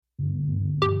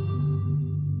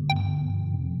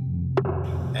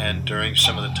And during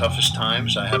some of the toughest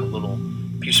times, I have a little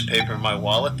piece of paper in my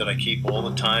wallet that I keep all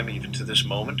the time, even to this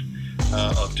moment,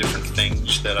 of different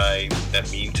things that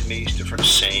mean to me, different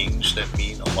sayings that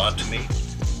mean a lot to me,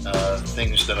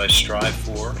 things that I strive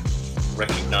for,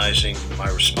 recognizing my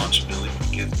responsibility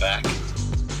to give back.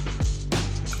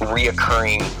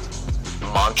 Reoccurring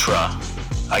mantra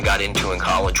I got into in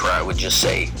college where I would just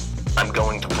say, I'm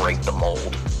going to break the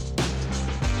mold.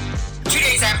 2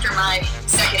 days after my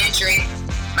second injury,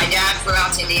 my dad flew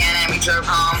out to Indiana and we drove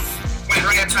home. Went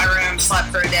right up to my room,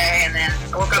 slept for a day, and then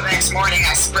I woke up the next morning,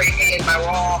 I spray painted my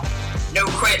wall, no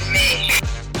quitting me.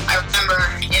 I remember,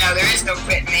 there is no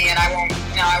quitting me, and I won't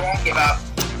give up.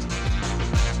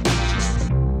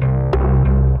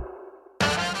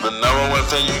 The number one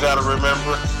thing you gotta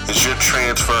remember is you're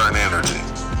transferring energy.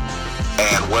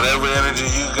 And whatever energy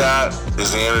you got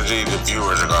is the energy the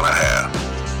viewers are gonna have.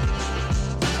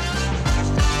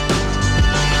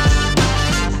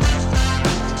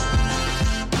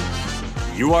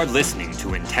 You are listening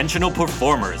to Intentional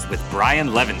Performers with Brian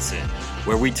Levinson,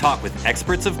 where we talk with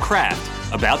experts of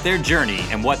craft about their journey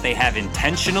and what they have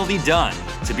intentionally done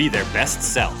to be their best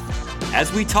self.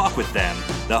 As we talk with them,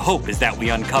 the hope is that we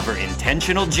uncover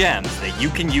intentional gems that you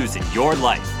can use in your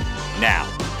life. Now,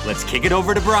 let's kick it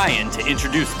over to Brian to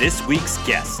introduce this week's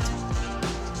guest.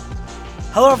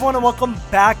 Hello, everyone, and welcome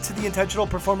back to the Intentional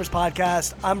Performers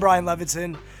Podcast. I'm Brian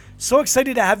Levinson. So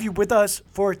excited to have you with us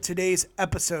for today's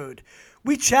episode.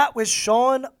 We chat with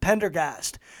Sean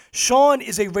Pendergast. Sean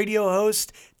is a radio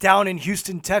host down in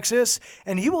Houston, Texas,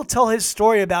 and he will tell his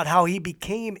story about how he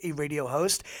became a radio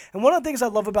host. And one of the things I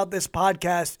love about this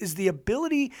podcast is the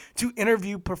ability to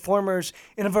interview performers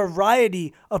in a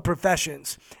variety of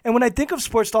professions. And when I think of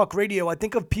sports talk radio, I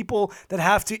think of people that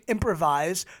have to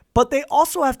improvise, but they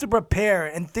also have to prepare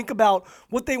and think about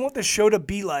what they want the show to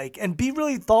be like and be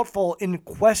really thoughtful in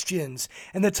questions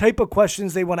and the type of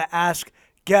questions they want to ask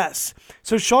guests.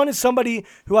 So Sean is somebody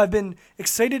who I've been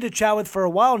excited to chat with for a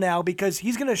while now because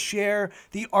he's going to share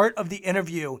the art of the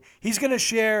interview. He's going to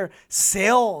share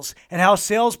sales and how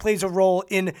sales plays a role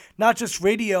in not just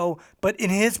radio, but in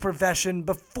his profession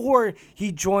before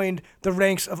he joined the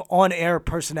ranks of on-air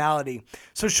personality.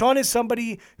 So Sean is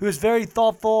somebody who is very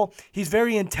thoughtful. He's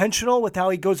very intentional with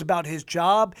how he goes about his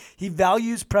job. He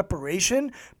values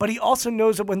preparation, but he also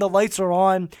knows that when the lights are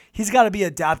on, he's got to be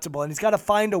adaptable and he's got to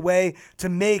find a way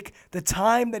to make the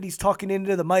time that he's talking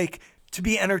into the mic to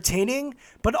be entertaining,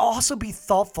 but also be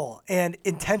thoughtful and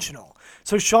intentional.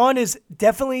 So Sean is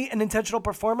definitely an intentional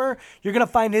performer. You're going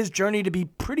to find his journey to be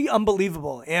pretty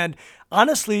unbelievable and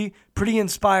honestly pretty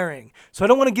inspiring. So I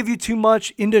don't want to give you too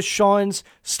much into Sean's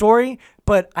story,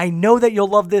 but I know that you'll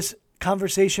love this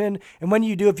conversation. And when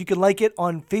you do, if you could like it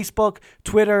on Facebook,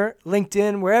 Twitter,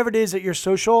 LinkedIn, wherever it is that you're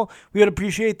social, we would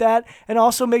appreciate that. And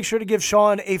also make sure to give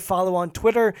Sean a follow on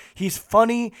Twitter. He's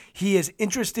funny, he is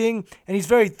interesting, and he's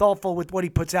very thoughtful with what he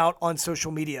puts out on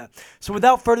social media. So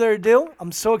without further ado,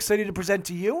 I'm so excited to present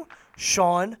to you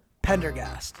Sean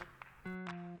Pendergast.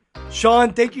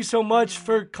 Sean, thank you so much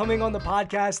for coming on the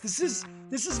podcast. This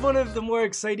is one of the more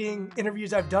exciting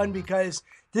interviews I've done because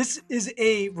this is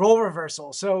a role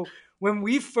reversal. So when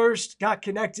we first got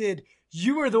connected,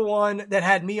 you were the one that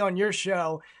had me on your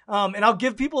show. And I'll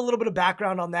give people a little bit of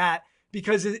background on that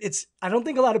because I don't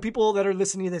think a lot of people that are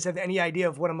listening to this have any idea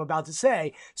of what I'm about to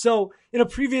say. So in a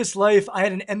previous life, I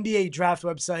had an NBA draft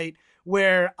website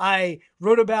where I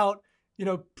wrote about,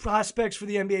 prospects for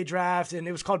the NBA draft, and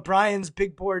it was called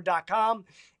briansbigboard.com.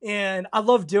 And I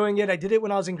loved doing it. I did it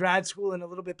when I was in grad school and a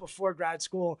little bit before grad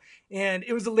school. And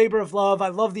it was a labor of love. I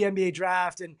love the NBA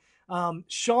draft. And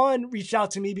Sean reached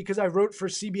out to me because I wrote for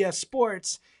CBS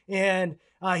Sports, and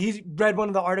he read one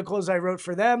of the articles I wrote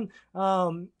for them.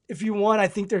 If you want, I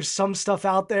think there's some stuff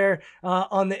out there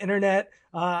on the internet.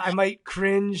 I might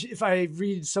cringe if I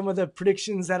read some of the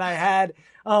predictions that I had.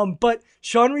 But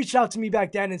Sean reached out to me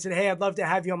back then and said, hey, I'd love to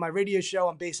have you on my radio show.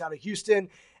 I'm based out of Houston.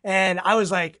 And I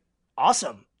was like,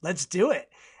 awesome, let's do it.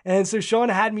 And so Sean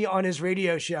had me on his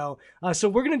radio show. So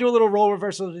we're going to do a little role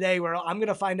reversal today where I'm going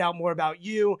to find out more about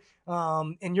you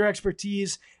and your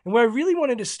expertise. And what I really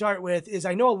wanted to start with is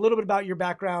I know a little bit about your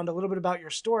background, a little bit about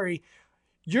your story.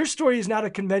 Your story is not a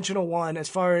conventional one as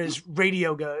far as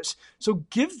radio goes. So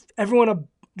give everyone a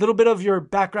little bit of your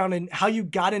background and how you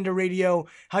got into radio,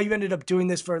 how you ended up doing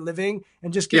this for a living,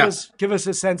 and just give us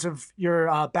a sense of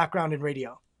your background in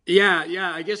radio.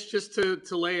 Yeah. I guess just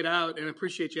to lay it out, and I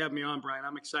appreciate you having me on, Brian.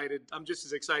 I'm excited. I'm just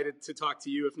as excited to talk to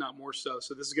you, if not more so.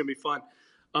 So this is going to be fun.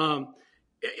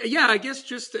 I guess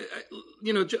just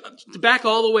to back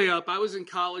all the way up, I was in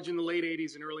college in the late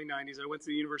 80s and early 90s. I went to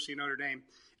the University of Notre Dame.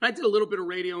 And I did a little bit of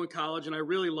radio in college, and I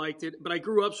really liked it. But I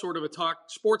grew up sort of a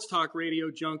sports talk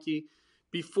radio junkie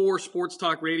before sports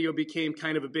talk radio became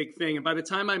kind of a big thing. And by the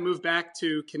time I moved back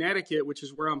to Connecticut, which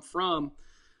is where I'm from,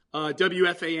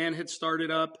 WFAN had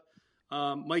started up.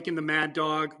 Mike and the Mad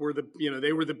Dog were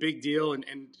they were the big deal, and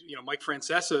Mike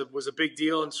Francesa was a big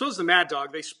deal, and so was the Mad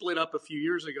Dog. They split up a few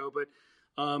years ago, but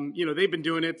they've been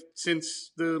doing it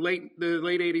since the late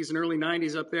 80s and early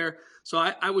 90s up there. So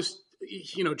I was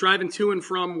driving to and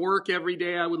from work every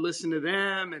day. I would listen to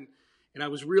them, and I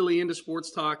was really into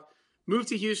sports talk. Moved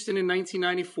to Houston in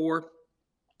 1994,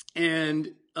 and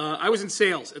I was in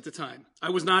sales at the time. I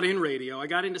was not in radio. I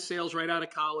got into sales right out of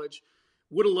college.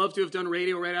 Would have loved to have done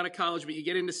radio right out of college, but you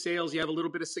get into sales, you have a little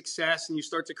bit of success, and you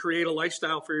start to create a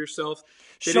lifestyle for yourself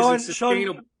that isn't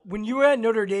sustainable. Sean, when you were at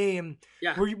Notre Dame,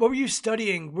 what were you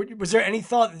studying? Was there any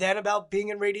thought then about being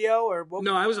in radio? Or what?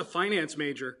 No, I was a finance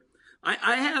major.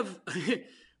 I have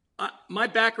my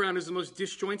background is the most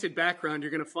disjointed background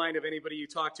you're going to find of anybody you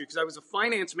talk to, because I was a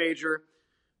finance major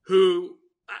who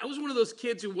I was one of those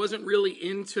kids who wasn't really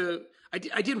into – I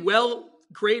did well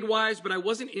grade-wise, but I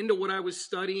wasn't into what I was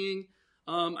studying.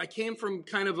 I came from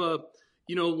kind of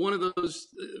one of those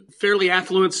fairly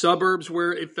affluent suburbs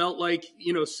where it felt like,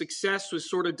 success was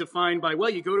sort of defined by, well,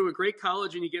 you go to a great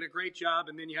college and you get a great job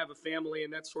and then you have a family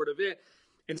and that's sort of it.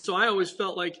 And so I always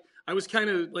felt like I was kind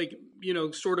of like,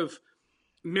 sort of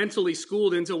mentally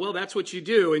schooled into, well, that's what you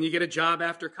do and you get a job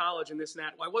after college and this and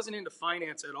that. Well, I wasn't into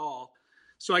finance at all.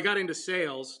 So I got into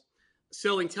sales,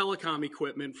 selling telecom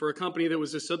equipment for a company that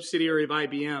was a subsidiary of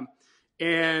IBM.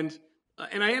 And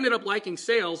I ended up liking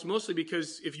sales mostly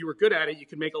because if you were good at it, you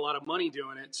could make a lot of money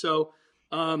doing it. So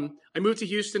I moved to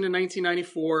Houston in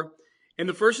 1994. And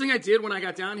the first thing I did when I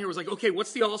got down here was like, okay,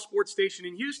 what's the all sports station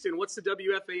in Houston? What's the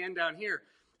WFAN down here?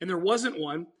 And there wasn't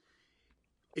one.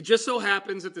 It just so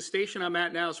happens that the station I'm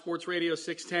at now, Sports Radio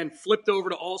 610, flipped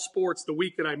over to all sports the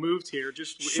week that I moved here.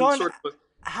 Sean,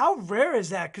 how rare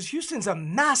is that? Because Houston's a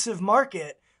massive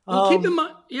market. Well, keep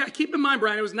in mind,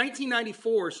 Brian, it was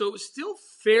 1994, so it was still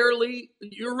fairly,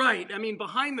 you're right. I mean,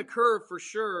 behind the curve for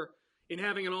sure in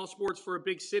having an all sports for a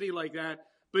big city like that.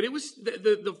 But it was,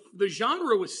 the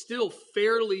genre was still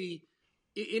fairly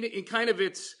in kind of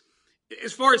its,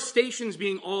 as far as stations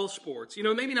being all sports,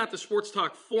 maybe not the sports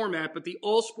talk format, but the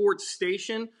all sports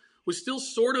station was still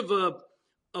sort of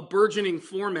a burgeoning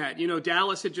format.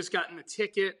 Dallas had just gotten a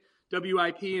ticket,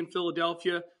 WIP in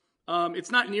Philadelphia.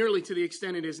 It's not nearly to the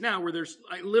extent it is now, where there's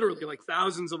literally like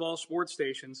thousands of all sports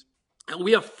stations. And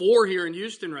we have 4 here in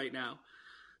Houston right now.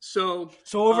 So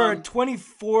over a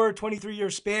 24, 23-year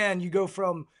span, you go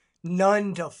from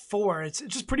none to 4. It's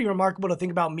just pretty remarkable to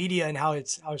think about media and how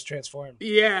it's transformed.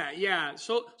 Yeah.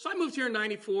 So I moved here in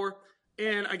 94,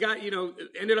 and I got,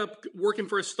 ended up working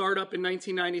for a startup in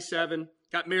 1997,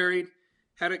 got married,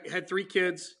 had 3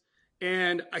 kids.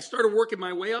 And I started working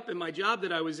my way up in my job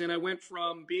that I was in. I went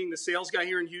from being the sales guy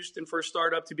here in Houston for a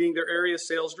startup to being their area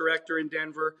sales director in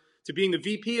Denver to being the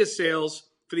VP of sales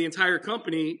for the entire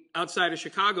company outside of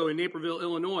Chicago in Naperville,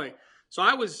 Illinois. So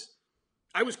I was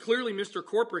clearly Mr.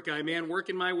 Corporate guy, man,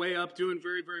 working my way up, doing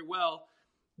very, very well.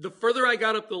 The further I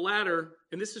got up the ladder,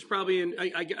 and this is probably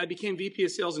I became VP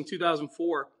of sales in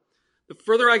 2004. The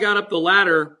further I got up the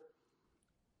ladder,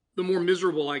 the more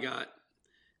miserable I got.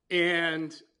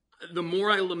 And the more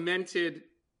I lamented,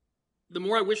 the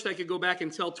more I wished I could go back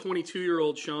and tell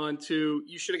 22-year-old Sean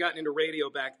you should have gotten into radio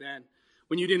back then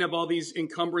when you didn't have all these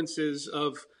encumbrances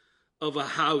of a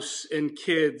house and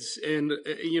kids and,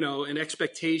 and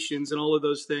expectations and all of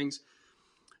those things.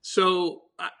 So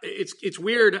it's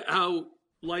weird how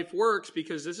life works,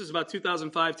 because this is about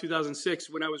 2005, 2006,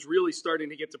 when I was really starting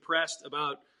to get depressed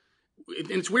about, and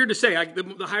it's weird to say,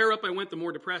 the higher up I went, the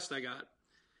more depressed I got.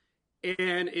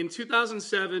 And in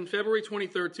 2007, February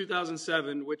 23rd,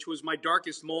 2007, which was my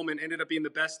darkest moment, ended up being the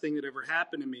best thing that ever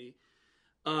happened to me.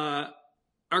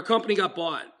 Our company got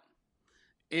bought,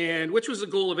 and which was the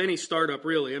goal of any startup,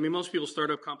 really. I mean, most people start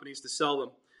up companies to sell them.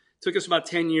 It took us about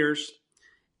 10 years.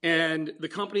 And the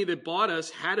company that bought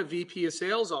us had a VP of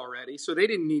sales already, so they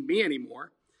didn't need me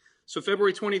anymore. So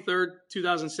February 23rd,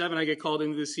 2007, I get called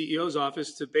into the CEO's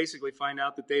office to basically find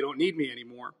out that they don't need me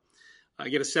anymore. I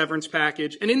get a severance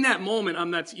package. And in that moment,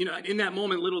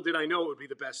 little did I know it would be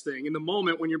the best thing. In the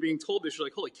moment when you're being told this, you're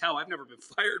like, holy cow, I've never been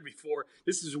fired before.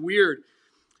 This is weird.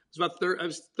 I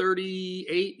was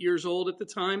 38 years old at the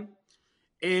time.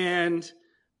 And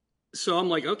so I'm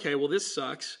like, okay, well, this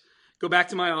sucks. Go back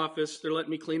to my office. They're letting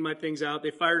me clean my things out.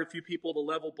 They fired a few people the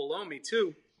level below me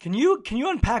too. Can you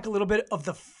unpack a little bit of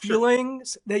the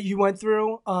feelings that you went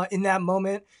through in that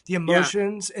moment, the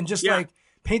emotions, and just like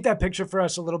paint that picture for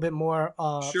us a little bit more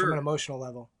from an emotional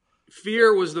level?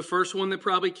 Fear was the first one that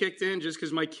probably kicked in, just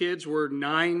because my kids were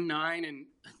 9, and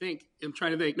I think, I'm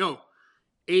trying to think, 9,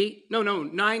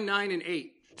 9, and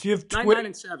 8. So you have 9,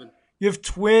 and 7. You have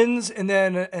twins, and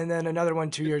then another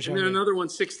one 2 years younger. And then another one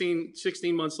 16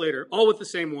 months later, all with the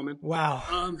same woman. Wow.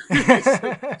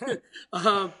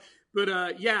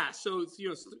 Yeah, so,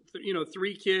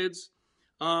 3 kids,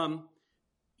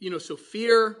 so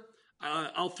fear,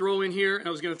 I'll throw in here, and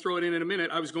I was going to throw it in a minute.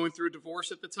 I was going through a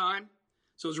divorce at the time.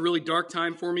 So it was a really dark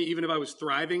time for me, even if I was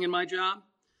thriving in my job.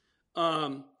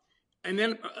 And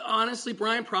then honestly,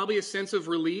 Brian, probably a sense of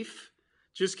relief,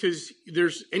 just because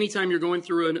anytime you're going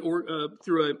through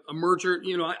a merger,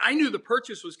 I knew the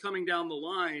purchase was coming down the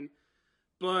line,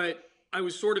 but I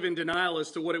was sort of in denial as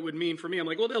to what it would mean for me. I'm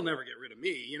like, well, they'll never get rid of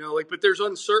me, but there's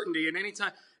uncertainty, and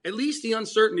anytime, at least the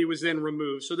uncertainty was then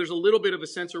removed. So there's a little bit of a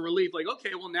sense of relief, like,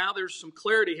 okay, well, now there's some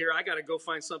clarity here. I got to go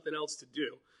find something else to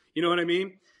do. You know what I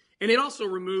mean? And it also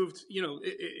removed,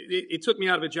 it took me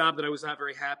out of a job that I was not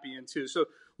very happy in too. So a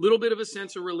little bit of a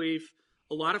sense of relief,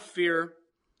 a lot of fear,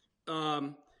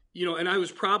 and I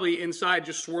was probably inside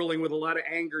just swirling with a lot of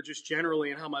anger just generally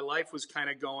and how my life was kind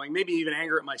of going, maybe even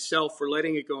anger at myself for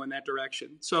letting it go in that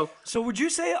direction. So would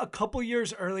you say a couple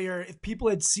years earlier, if people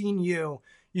had seen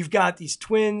you've got these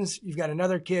twins, you've got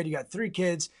another kid, you got 3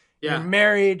 kids, you're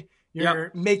married,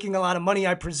 you're making a lot of money,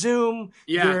 I presume.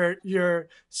 Yeah. You're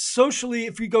socially,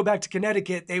 if we go back to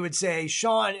Connecticut, they would say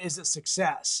Sean is a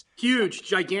success. Huge,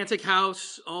 gigantic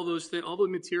house, all those things, all the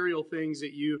material things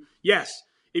that yes.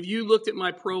 If you looked at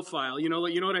my profile, you know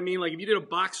what I mean? Like if you did a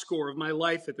box score of my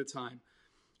life at the time,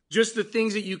 just the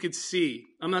things that you could see.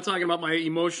 I'm not talking about my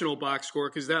emotional box score,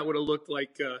 because that would have looked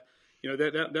like, that would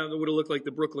have looked like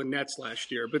the Brooklyn Nets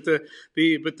last year. But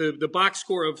the box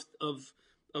score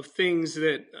of things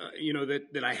that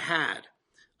that I had,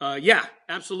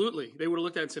 absolutely, they would have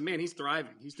looked at it and said, "Man, he's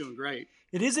thriving. He's doing great."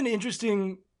 It is an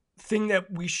interesting thing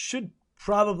that we should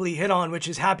probably hit on, which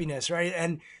is happiness, right?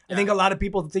 And I think a lot of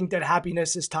people think that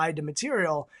happiness is tied to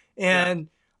material, and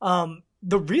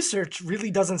the research really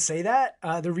doesn't say that.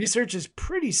 The research is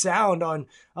pretty sound on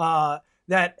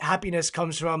that happipiness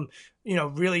comes from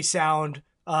really sound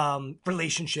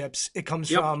relationships. It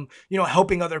comes from,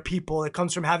 helping other people. It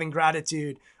comes from having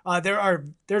gratitude.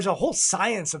 There's a whole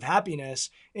science of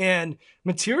happiness, and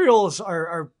materials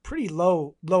are pretty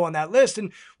low on that list.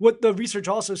 And what the research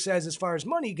also says as far as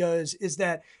money goes is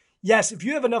that, yes, if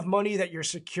you have enough money that you're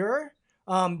secure,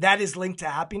 that is linked to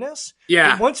happiness.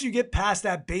 Yeah. But once you get past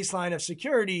that baseline of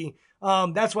security,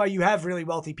 that's why you have really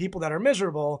wealthy people that are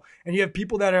miserable, and you have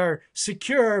people that are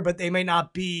secure, but they may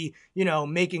not be,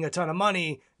 making a ton of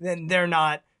money. Then they're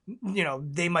not,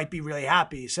 they might be really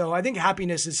happy. So I think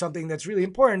happiness is something that's really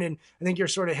important. And I think you're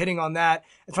sort of hitting on that.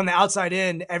 From the outside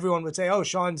in, everyone would say, oh,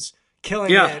 Sean's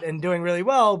killing it and doing really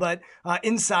well. But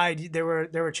inside there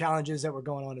were challenges that were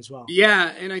going on as well.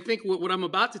 Yeah. And I think what I'm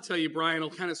about to tell you, Brian, will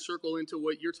kind of circle into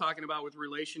what you're talking about with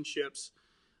relationships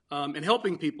and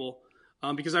helping people.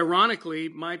 Because ironically,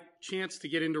 my chance to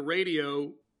get into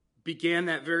radio began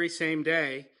that very same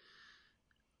day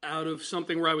out of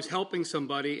something where I was helping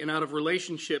somebody and out of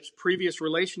previous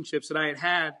relationships that I had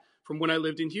had from when I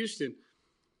lived in Houston.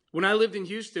 When I lived in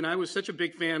Houston, I was such a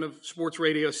big fan of Sports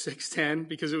Radio 610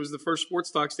 because it was the first sports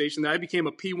talk station that I became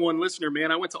a P1 listener,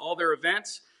 man. I went to all their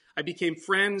events. I became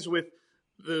friends with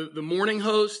the morning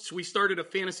hosts. We started a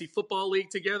fantasy football league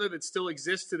together that still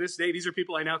exists to this day. These are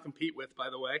people I now compete with,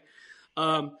 by the way.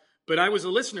 But I was a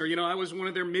listener, I was one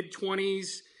of their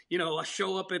mid-20s, I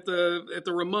show up at the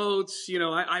remotes,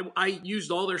 I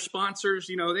used all their sponsors,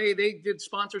 they did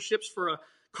sponsorships for a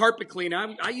carpet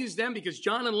cleaner. I used them because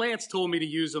John and Lance told me to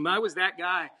use them. I was that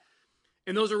guy.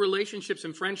 And those are relationships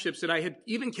and friendships that I had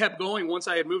even kept going once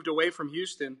I had moved away from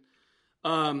Houston.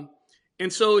 And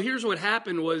so here's what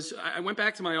happened was I went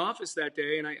back to my office that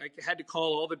day and I had to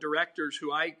call all the directors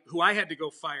who I had to go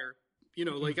fire.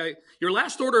 Your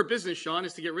last order of business, Sean,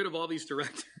 is to get rid of all these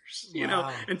directors,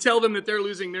 and tell them that they're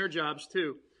losing their jobs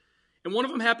too. And one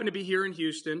of them happened to be here in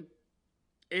Houston,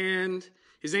 and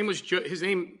his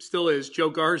name still is Joe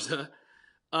Garza.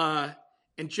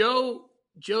 And Joe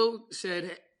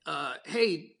said,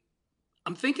 hey,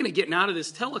 I'm thinking of getting out of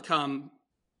this telecom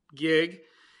gig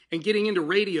and getting into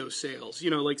radio sales,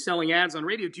 like selling ads on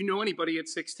radio. Do you know anybody at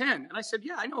 610? And I said,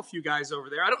 yeah, I know a few guys over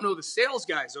there. I don't know the sales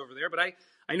guys over there, but I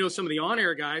know some of the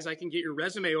on-air guys. I can get your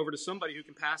resume over to somebody who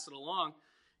can pass it along.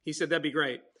 He said, that'd be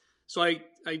great. So I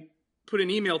put an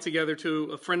email together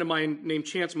to a friend of mine named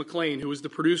Chance McLean, who was the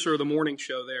producer of the morning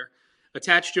show there,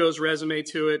 attached Joe's resume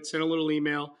to it, sent a little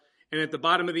email. And at the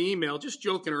bottom of the email, just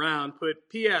joking around, put,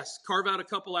 P.S., carve out a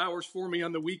couple hours for me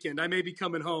on the weekend. I may be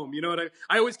coming home. You know what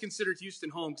I always considered Houston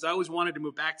home because I always wanted to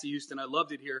move back to Houston. I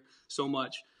loved it here so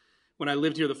much when I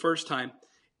lived here the first time.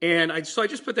 And so I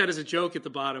just put that as a joke at the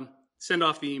bottom, send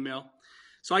off the email.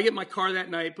 So I get my car that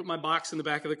night, put my box in the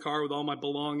back of the car with all my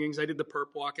belongings. I did the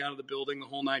perp walk out of the building, the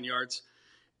whole 9 yards.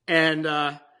 And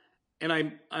I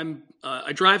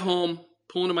drive home,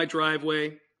 pull into my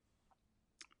driveway,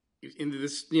 into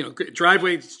this,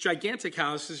 driveway, this gigantic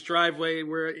house, this driveway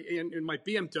where in my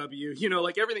BMW,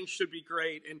 like everything should be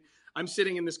great. And I'm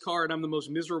sitting in this car and I'm the most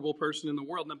miserable person in the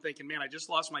world. And I'm thinking, man, I just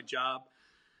lost my job.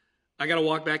 I got to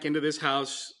walk back into this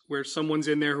house where someone's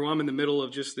in there who I'm in the middle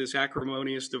of just this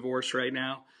acrimonious divorce right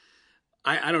now.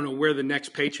 I don't know where the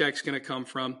next paycheck's going to come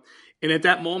from. And at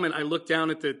that moment, I looked down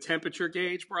at the temperature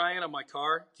gauge, Brian, on my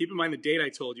car. Keep in mind the date I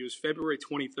told you. It was February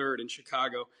 23rd in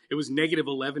Chicago. It was negative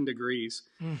 11 degrees.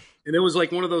 And it was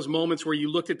like one of those moments where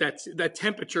you looked at that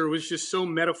temperature was just so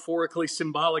metaphorically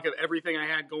symbolic of everything I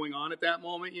had going on at that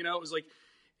moment. It was like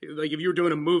if you were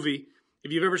doing a movie,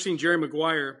 if you've ever seen Jerry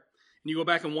Maguire and you go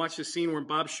back and watch the scene where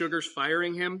Bob Sugar's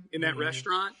firing him in that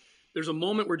restaurant, there's a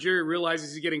moment where Jerry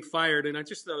realizes he's getting fired. And I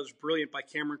just thought it was brilliant by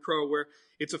Cameron Crowe, where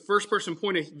it's a first-person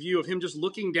point of view of him just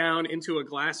looking down into a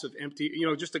glass of empty,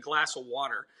 just a glass of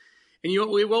water. And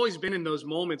we've always been in those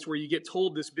moments where you get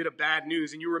told this bit of bad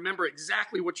news and you remember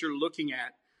exactly what you're looking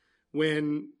at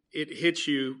when it hits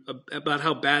you about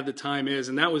how bad the time is.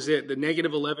 And that was it, the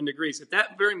negative 11 degrees. At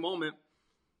that very moment,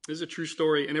 this is a true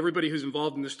story, and everybody who's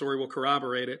involved in this story will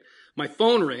corroborate it. My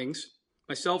phone rings,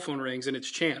 my cell phone rings, and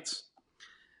it's Chance,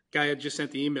 guy I had just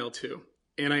sent the email to.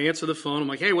 And I answer the phone. I'm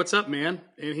like, hey, what's up, man?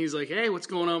 And he's like, hey, what's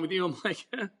going on with you? I'm like,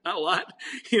 not a lot,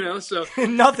 so.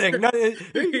 Nothing.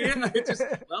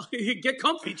 Get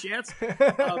comfy, Chance.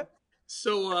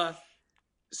 So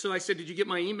I said, did you get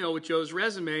my email with Joe's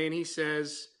resume? And he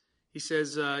says,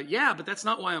 yeah, but that's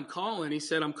not why I'm calling. He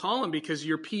said, I'm calling because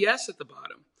your PS at the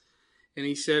bottom. And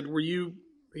he said,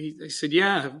 I said,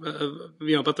 yeah,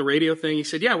 about the radio thing. He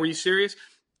said, yeah, were you serious?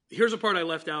 Here's a part I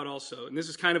left out also. And this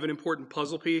is kind of an important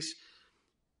puzzle piece.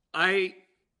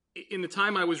 In the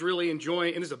time I was really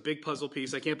enjoying, and this is a big puzzle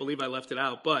piece, I can't believe I left it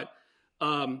out, but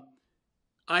I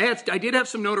did have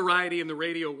some notoriety in the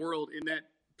radio world in that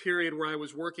period where I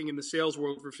was working in the sales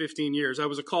world for 15 years. I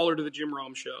was a caller to the Jim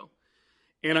Rome Show,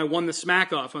 and I won the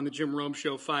Smack Off on the Jim Rome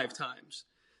Show 5 times.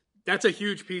 That's a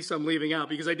huge piece I'm leaving out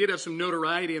because I did have some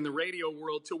notoriety in the radio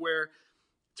world to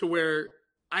where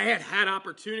I had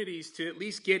opportunities to at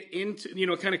least get into,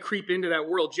 kind of creep into that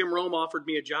world. Jim Rome offered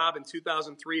me a job in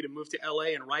 2003 to move to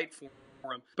LA and write for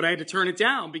him. But I had to turn it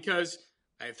down because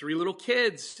I had 3 little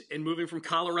kids, and moving from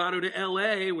Colorado to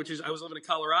LA, I was living in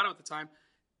Colorado at the time,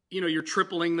 you're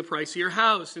tripling the price of your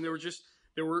house. And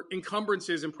there were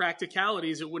encumbrances and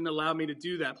practicalities that wouldn't allow me to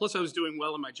do that. Plus I was doing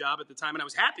well in my job at the time, and I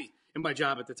was happy in my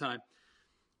job at the time.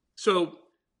 So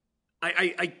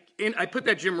I put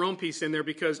that Jim Rome piece in there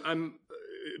because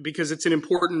it's an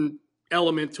important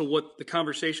element to what the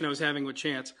conversation I was having with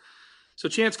Chance. So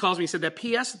Chance calls me and said, that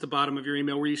PS at the bottom of your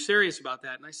email, were you serious about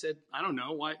that? And I said, I don't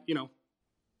know. Why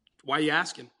are you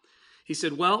asking? He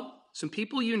said, well, some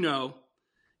people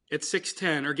at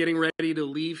 610 are getting ready to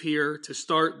leave here to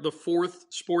start the 4th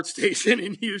sports station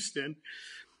in Houston.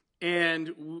 And,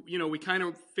 we kind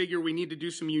of figure we need to do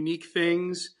some unique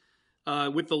things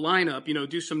with the lineup,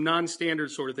 do some non-standard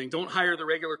sort of thing. Don't hire the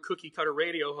regular cookie-cutter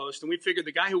radio host. And we figured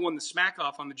the guy who won the Smack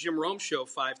Off on the Jim Rome Show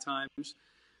 5 times,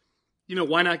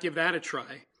 why not give that a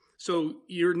try? So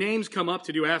your names come up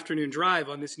to do afternoon drive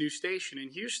on this new station in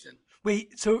Houston.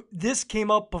 Wait, so this came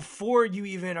up before you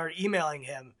even are emailing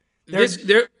him?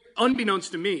 They're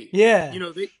unbeknownst to me. Yeah.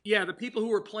 The people who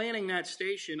were planning that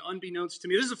station, unbeknownst to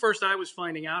me, this is the first I was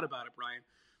finding out about it, Brian.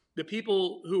 The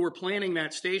people who were planning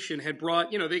that station had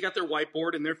brought, they got their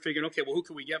whiteboard and they're figuring, okay, well, who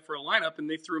can we get for a lineup? And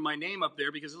they threw my name up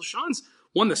there because Sean's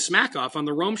won the Smack Off on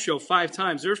the Rome Show 5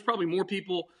 times. There's probably more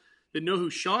people that know who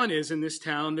Sean is in this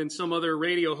town than some other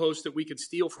radio host that we could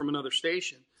steal from another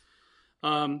station.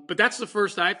 But that's the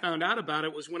first I found out about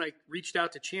it was when I reached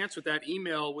out to Chance with that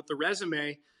email with the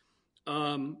resume,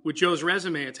 with Joe's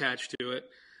resume attached to it.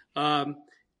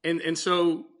 And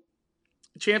so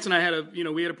Chance and I had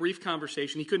we had a brief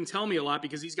conversation. He couldn't tell me a lot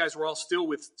because these guys were all still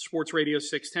with Sports Radio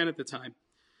 610 at the time,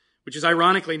 which is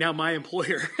ironically now my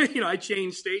employer. I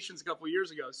changed stations a couple of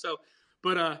years ago. So,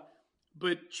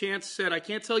 but Chance said, I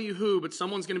can't tell you who, but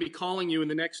someone's going to be calling you in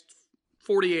the next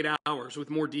 48 hours with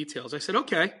more details. I said,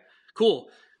 okay, cool.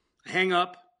 I hang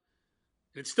up.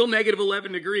 And it's still negative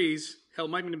 11 degrees. Hell,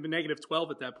 it might have been negative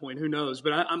 12 at that point. Who knows?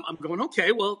 But I'm going,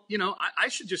 okay, well, I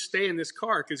should just stay in this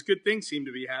car because good things seem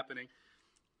to be happening.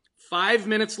 5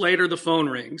 minutes later, the phone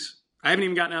rings. I haven't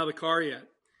even gotten out of the car yet.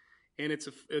 And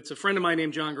it's a friend of mine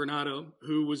named John Granato,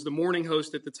 who was the morning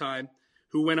host at the time,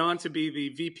 who went on to be the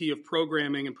VP of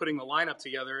programming and putting the lineup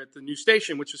together at the new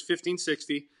station, which was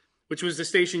 1560, which was the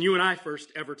station you and I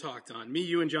first ever talked on. Me,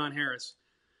 you, and John Harris.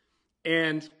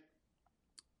 And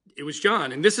it was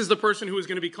John. And this is the person who was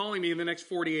going to be calling me in the next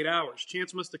 48 hours.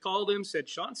 Chance must have called him, said,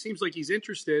 Sean seems like he's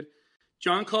interested.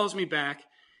 John calls me back.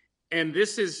 And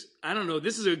this is, I don't know,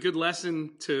 this is a good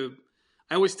lesson to,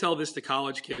 I always tell this to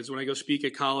college kids when I go speak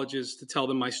at colleges to tell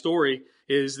them my story,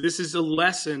 is this is a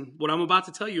lesson. What I'm about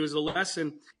to tell you is a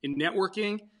lesson in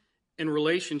networking and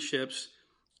relationships,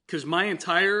 because my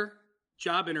entire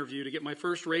job interview to get my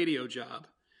first radio job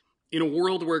in a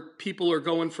world where people are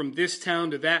going from this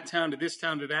town to that town to this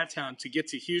town to that town to get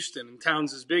to Houston and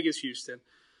towns as big as Houston.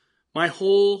 My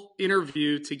whole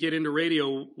interview to get into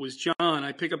radio was John.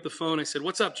 I pick up the phone. I said,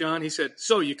 "What's up, John?" He said,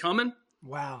 "So you coming?"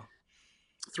 Wow.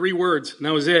 3 words, and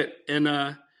that was it. And,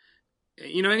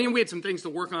 you know, and we had some things to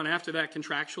work on after that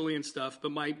contractually and stuff,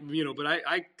 but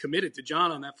I committed to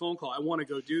John on that phone call. I want to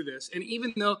go do this. And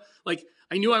even though, like,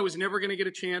 I knew I was never going to get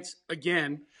a chance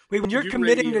again. Wait, when you're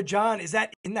committing to John, is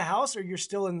that in the house or you're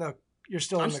still in the,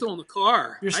 I'm still in the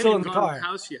car. You're still in the car. I haven't gone to the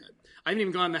house yet. I haven't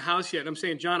even gone in the house yet. I'm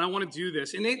saying, John, I want to do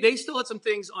this. And they still had some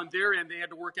things on their end they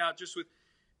had to work out just with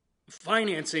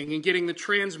financing and getting the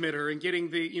transmitter and getting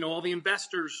the, you know, all the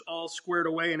investors all squared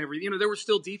away and everything. You know, there were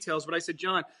still details, but I said,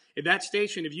 John, at that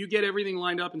station, if you get everything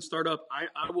lined up and start up,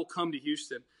 I will come to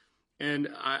Houston and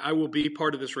I will be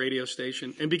part of this radio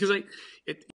station. And because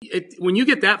when you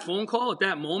get that phone call at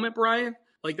that moment, Brian,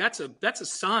 like that's a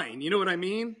sign, you know what I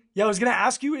mean? Yeah. I was going to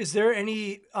ask you, is there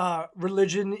any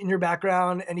religion in your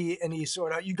background? Any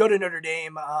sort of, you go to Notre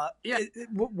Dame, yeah.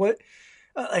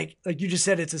 Like you just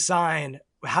said, it's a sign.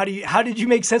 How did you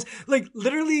make sense? Like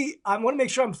literally, I want to make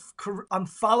sure I'm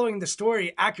following the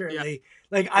story accurately.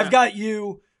 Yeah. Like I've got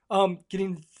you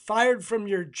getting fired from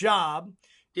your job.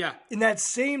 Yeah. In that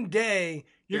same day,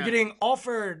 you're getting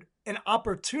offered an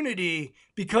opportunity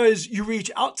because you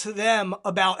reach out to them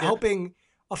about helping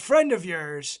a friend of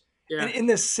yours. Yeah. And in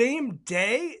the same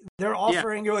day, they're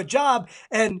offering you a job.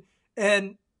 And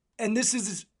this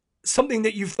is something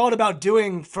that you've thought about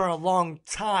doing for a long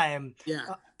time. Yeah.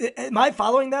 Am I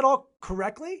following that all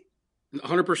correctly?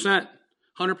 100%.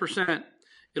 100%.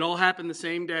 It all happened the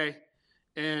same day.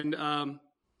 And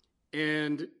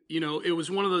you know, it was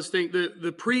one of those things.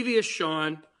 The previous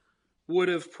Sean would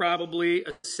have probably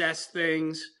assessed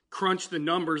things, crunched the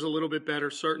numbers a little bit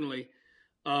better, certainly.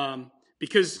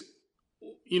 Because,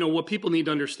 you know, what people need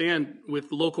to understand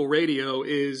with local radio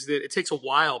is that it takes a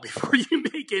while before you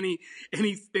make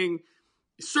anything,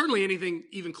 certainly anything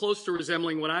even close to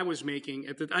resembling what I was making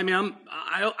at the. I mean,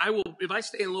 I will, if I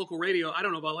stay in local radio, I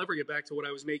don't know if I'll ever get back to what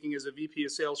I was making as a VP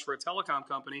of sales for a telecom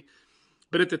company.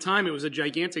 But at the time, it was a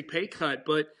gigantic pay cut.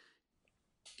 But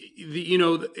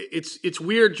it's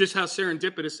weird just how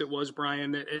serendipitous it was,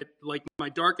 Brian. That at like my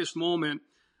darkest moment,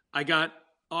 I got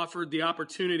offered the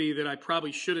opportunity that I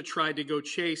probably should have tried to go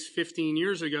chase 15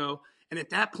 years ago. And at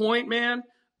that point, man,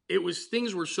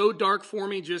 things were so dark for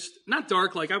me. Just not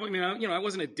dark like I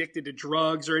wasn't addicted to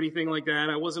drugs or anything like that.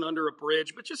 I wasn't under a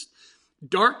bridge, but just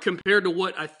dark compared to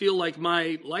what I feel like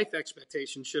my life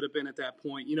expectation should have been at that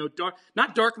point. You know, dark,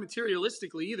 not dark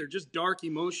materialistically either, just dark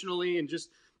emotionally and just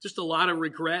a lot of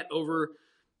regret over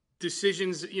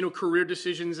decisions, you know, career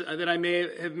decisions that I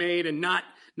may have made and not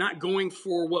going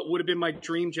for what would have been my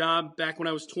dream job back when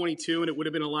I was 22 and it would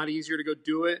have been a lot easier to go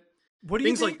do it.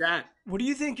 Things like that. What do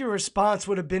you think your response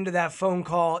would have been to that phone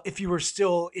call if you were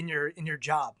still in your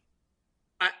job?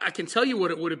 I can tell you what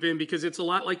it would have been because it's a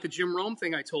lot like the Jim Rome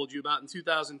thing I told you about in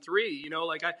 2003. You know,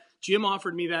 like Jim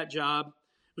offered me that job. It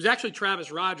was actually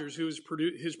Travis Rogers, who was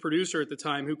his producer at the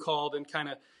time, who called and kind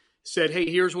of said, "Hey,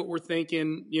 here's what we're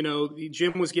thinking." You know,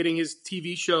 Jim was getting his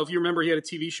TV show. If you remember, he had a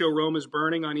TV show, Rome is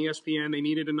Burning, on ESPN. They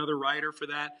needed another writer for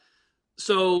that.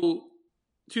 So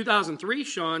 2003,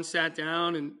 Sean sat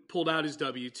down and pulled out his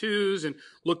W-2s and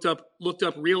looked up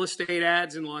real estate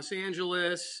ads in Los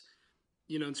Angeles,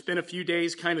 you know, and spent a few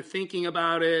days kind of thinking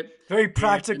about it. Very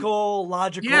practical,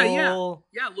 logical.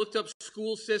 Yeah. Looked up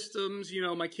school systems. You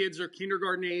know, my kids are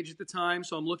kindergarten age at the time,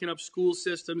 so I'm looking up school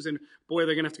systems and boy,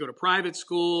 they're going to have to go to private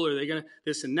school or they're going to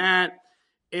this and that.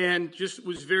 And just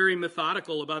was very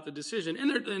methodical about the decision.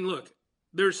 And look,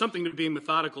 there's something to being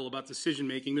methodical about decision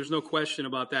making. There's no question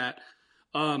about that.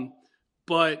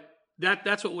 But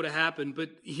that's what would have happened.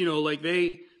 But, you know, like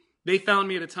they found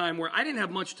me at a time where I didn't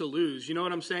have much to lose. You know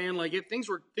what I'm saying? Like things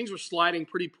were sliding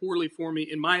pretty poorly for me,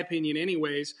 in my opinion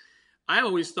anyways. I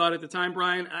always thought at the time,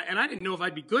 Brian, and I didn't know if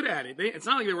I'd be good at it. It's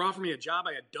not like they were offering me a job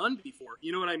I had done before.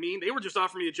 You know what I mean? They were just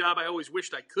offering me a job I always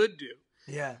wished I could do.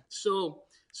 Yeah. So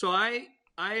my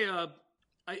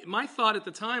thought at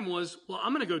the time was, well,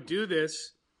 I'm going to go do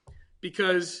this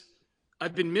because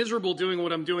I've been miserable doing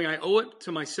what I'm doing. I owe it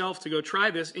to myself to go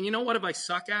try this. And you know what? If I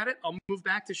suck at it, I'll move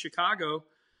back to Chicago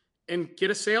and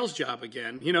get a sales job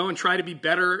again, and try to be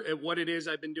better at what it is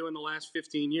I've been doing the last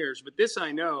 15 years. But this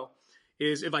I know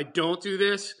is if I don't do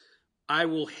this, I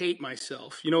will hate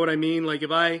myself. You know what I mean? Like if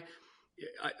I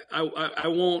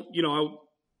won't, the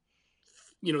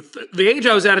age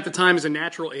I was at the time is a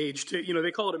natural age to,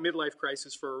 they call it a midlife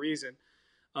crisis for a reason.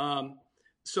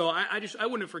 So I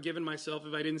wouldn't have forgiven myself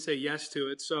if I didn't say yes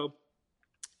to it. So,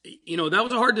 that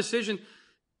was a hard decision.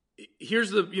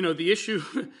 Here's the issue.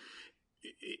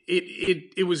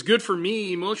 It was good for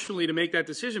me emotionally to make that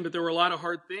decision, but there were a lot of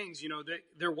hard things.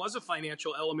 There was a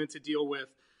financial element to deal with.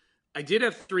 I did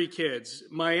have 3 kids.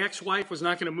 My ex-wife was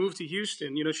not going to move to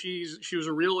Houston. She was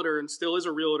a realtor and still is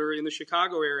a realtor in the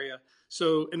Chicago area.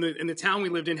 So in the town we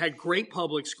lived in had great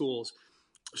public schools.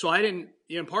 So I didn't,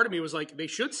 part of me was like, they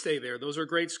should stay there. Those are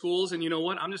great schools. And you know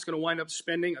what? I'm just going to wind up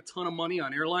spending a ton of money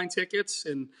on airline tickets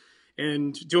and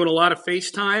doing a lot of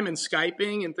FaceTime and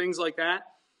Skyping and things like that.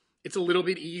 It's a little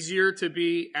bit easier to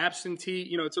be absentee.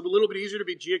 It's a little bit easier to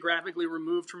be geographically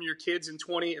removed from your kids at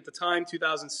the time,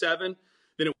 2007,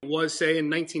 than it was, say, in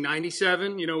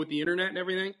 1997, with the internet and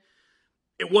everything.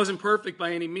 It wasn't perfect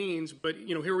by any means, but,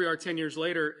 here we are 10 years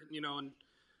later, and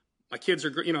my kids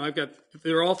are,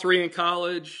 they're all 3 in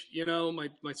college. My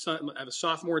son, I have a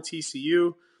sophomore at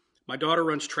TCU. My daughter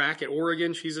runs track at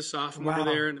Oregon. She's a sophomore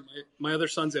there. And my other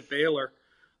son's at Baylor.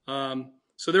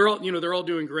 So they're all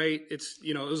doing great. It's,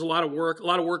 it was a lot of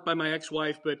work by my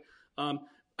ex-wife, but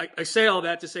I say all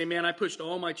that to say, man, I pushed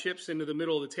all my chips into the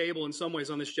middle of the table in some ways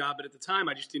on this job, but at the time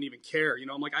I just didn't even care.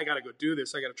 I'm like, I got to go do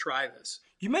this. I got to try this.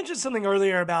 You mentioned something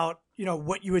earlier about,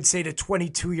 what you would say to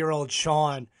 22-year-old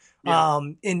Sean.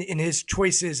 In his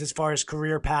choices as far as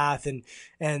career path and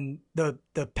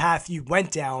the path you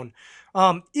went down.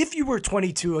 If you were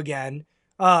 22 again,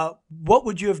 what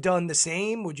would you have done the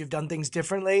same? Would you have done things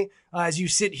differently as you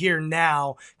sit here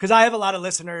now? Because I have a lot of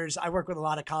listeners. I work with a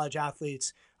lot of college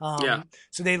athletes.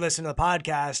 So they listen to the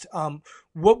podcast.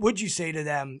 What would you say to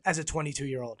them as a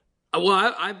 22-year-old?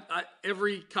 Well, I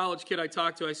every college kid I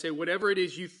talk to, I say, whatever it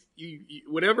is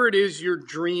whatever it is your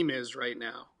dream is right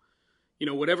now,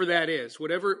 whatever that is,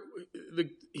 whatever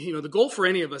the goal for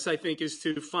any of us, I think, is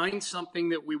to find something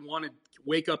that we want to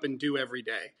wake up and do every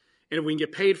day. And if we can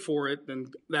get paid for it,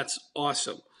 then that's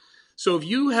awesome. So if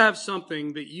you have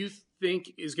something that you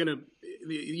think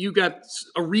you got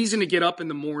a reason to get up in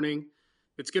the morning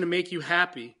that's going to make you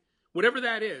happy, whatever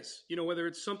that is, whether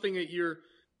it's something that you're,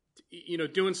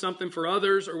 doing something for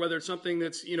others, or whether it's something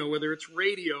that's, whether it's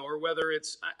radio or whether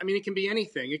it's, it can be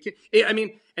anything.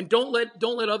 And don't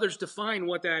let others define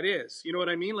what that is. You know what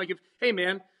I mean? Like hey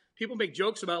man, people make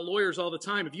jokes about lawyers all the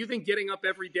time. If you think getting up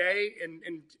every day and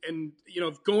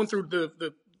going through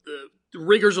the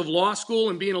rigors of law school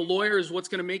and being a lawyer is what's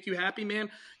going to make you happy, man,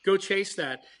 go chase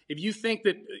that. If you think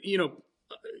that,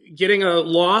 getting a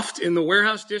loft in the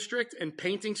warehouse district and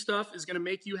painting stuff is going to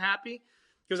make you happy,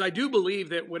 because I do believe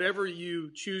that whatever you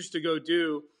choose to go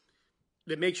do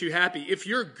that makes you happy, if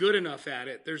you're good enough at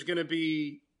it, there'll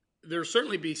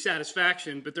certainly be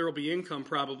satisfaction, but there will be income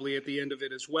probably at the end of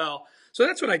it as well. So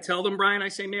that's what I tell them, Brian. I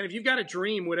say, man, if you've got a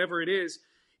dream, whatever it is,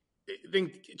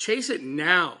 then chase it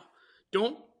now.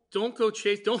 Don't go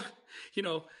chase,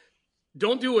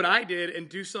 don't do what I did and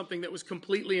do something that was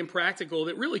completely impractical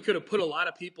that really could have put a lot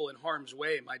of people in harm's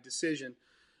way, my decision.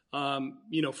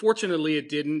 Fortunately it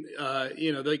didn't,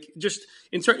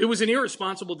 it was an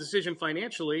irresponsible decision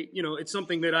financially. It's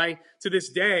something that I, to this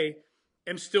day,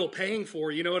 am still paying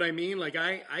for. You know what I mean? Like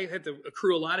I had to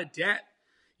accrue a lot of debt,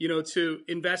 to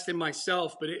invest in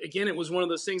myself. But it was one of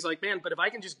those things like, man, but if I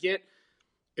can just get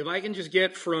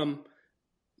from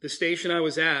the station I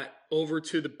was at over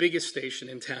to the biggest station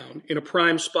in town in a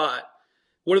prime spot,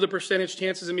 what are the percentage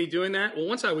chances of me doing that? Well,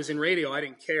 once I was in radio, I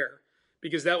didn't care,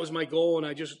 because that was my goal.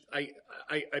 And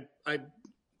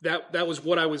that was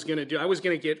what I was going to do. I was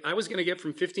going to get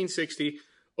from 1560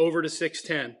 over to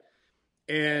 610.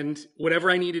 And whatever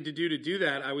I needed to do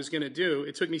that, I was going to do.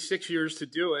 It took me 6 years to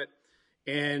do it.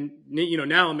 And,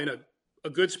 now I'm in a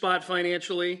good spot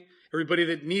financially. Everybody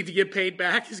that needs to get paid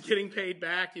back is getting paid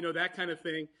back, that kind of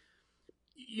thing.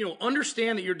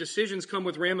 Understand that your decisions come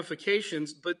with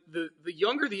ramifications, but the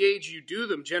younger the age you do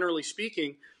them, generally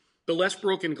speaking, the less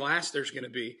broken glass there's going to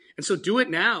be. And so do it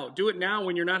now. Do it now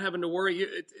when you're not having to worry.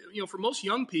 For most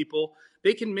young people,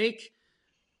 they can make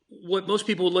what most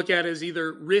people would look at as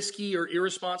either risky or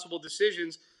irresponsible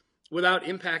decisions without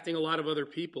impacting a lot of other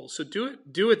people. So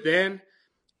do it then.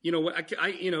 You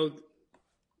know,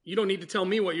 you don't need to tell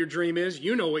me what your dream is.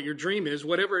 You know what your dream is.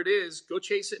 Whatever it is, go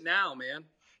chase it now, man.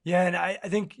 Yeah, and I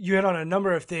think you hit on a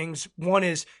number of things. One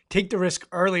is take the risk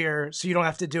earlier so you don't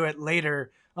have to do it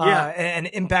later and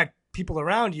impact people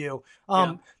around you.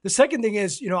 The second thing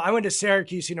is, I went to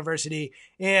Syracuse University,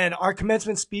 and our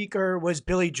commencement speaker was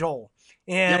Billy Joel.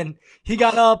 And he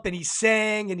got up and he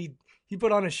sang and he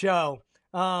put on a show.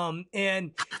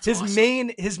 And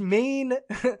his main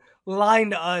line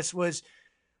to us was,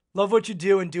 love what you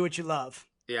do and do what you love.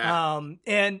 Yeah.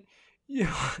 And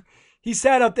he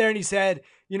sat up there and he said,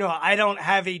 I don't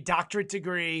have a doctorate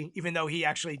degree, even though he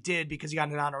actually did because he got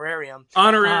an honorarium.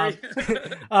 Honorary.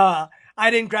 I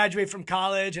didn't graduate from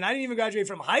college, and I didn't even graduate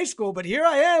from high school, but here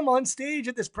I am on stage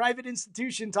at this private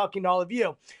institution talking to all of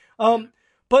you.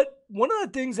 But one of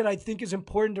the things that I think is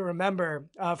important to remember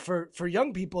for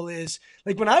young people is,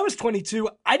 like, when I was 22,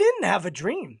 I didn't have a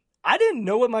dream. I didn't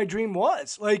know what my dream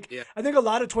was. I think a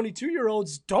lot of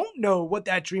 22-year-olds don't know what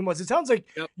that dream was. It sounds like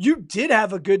you did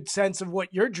have a good sense of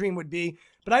what your dream would be.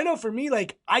 But I know for me,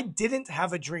 I didn't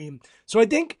have a dream. So I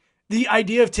think the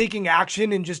idea of taking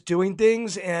action and just doing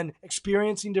things and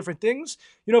experiencing different things,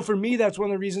 for me, that's one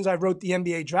of the reasons I wrote the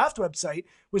NBA draft website,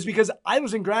 was because I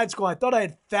was in grad school. I thought I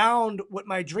had found what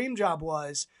my dream job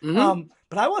was,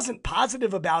 but I wasn't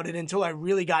positive about it until I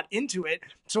really got into it.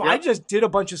 So I just did a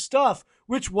bunch of stuff,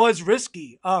 which was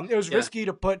risky. It was risky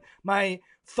to put my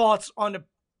thoughts on a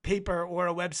paper or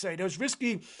a website. It was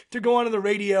risky to go onto the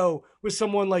radio with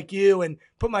someone like you and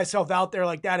put myself out there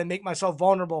like that and make myself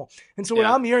vulnerable. And so what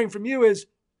I'm hearing from you is,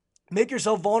 make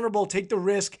yourself vulnerable, take the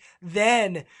risk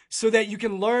then, so that you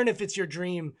can learn if it's your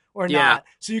dream or not.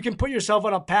 So you can put yourself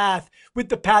on a path with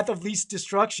the path of least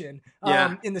destruction,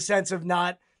 in the sense of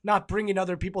not bringing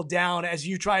other people down as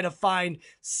you try to find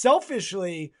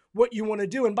selfishly what you want to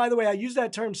do. And by the way, I use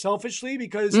that term selfishly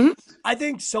because I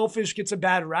think selfish gets a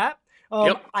bad rap.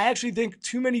 I actually think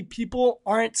too many people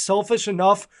aren't selfish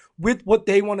enough with what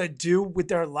they want to do with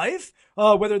their life,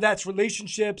 whether that's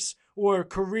relationships or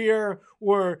career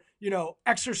or,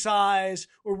 exercise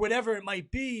or whatever it might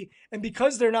be. And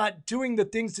because they're not doing the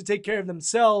things to take care of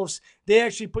themselves, they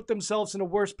actually put themselves in a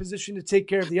worse position to take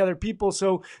care of the other people.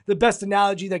 So the best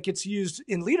analogy that gets used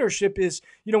in leadership is,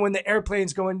 when the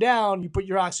airplane's going down, you put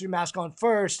your oxygen mask on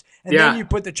first, and then you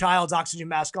put the child's oxygen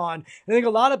mask on. And I think a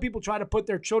lot of people try to put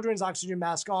their children's oxygen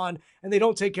mask on, and they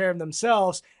don't take care of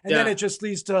themselves. And then it just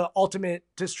leads to ultimate,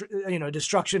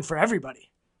 destruction for everybody.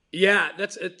 Yeah,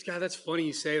 that's funny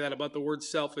you say that about the word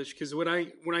selfish, because when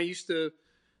I used to,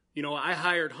 I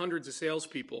hired hundreds of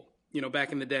salespeople,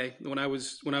 back in the day when I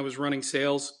was running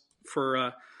sales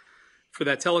for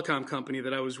that telecom company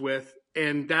that I was with,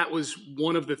 and that was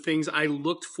one of the things I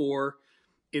looked for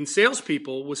in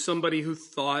salespeople, was somebody who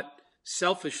thought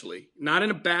selfishly, not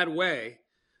in a bad way,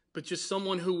 but just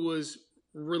someone who was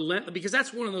relentless, because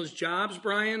that's one of those jobs,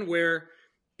 Brian, where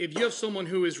if you have someone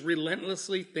who is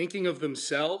relentlessly thinking of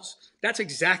themselves, that's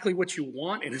exactly what you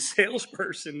want in a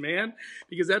salesperson, man.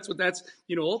 Because that's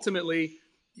ultimately,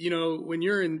 when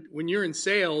you're in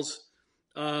sales,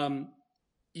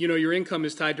 your income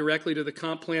is tied directly to the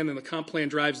comp plan, and the comp plan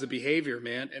drives the behavior,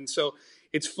 man. And so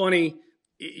it's funny,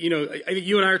 I think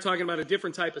you and I are talking about a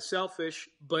different type of selfish,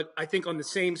 but I think on the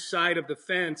same side of the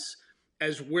fence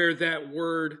as where that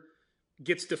word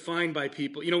gets defined by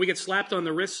people. We get slapped on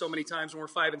the wrist so many times when we're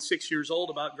 5 and 6 years old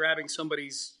about grabbing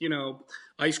somebody's,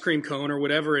 ice cream cone or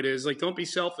whatever it is. Like, don't be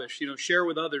selfish, share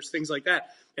with others, things like that.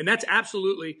 And that's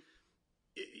absolutely,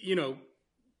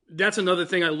 that's another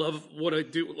thing I love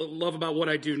about what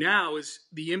I do now, is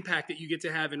the impact that you get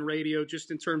to have in radio,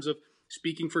 just in terms of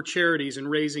speaking for charities and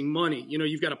raising money.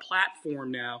 You've got a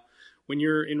platform now when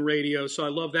you're in radio. So I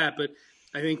love that. But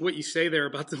I think what you say there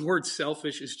about the word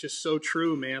selfish is just so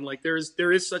true, man. Like, there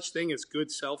is such thing as good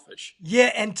selfish.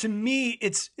 Yeah, and to me,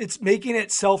 it's making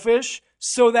it selfish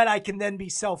so that I can then be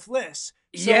selfless.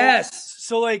 Yes.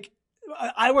 So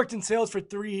I worked in sales for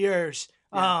 3 years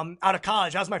out of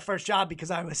college. That was my first job because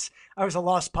I was a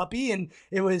lost puppy, and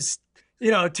it was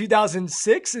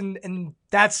 2006, and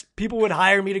that's, people would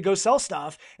hire me to go sell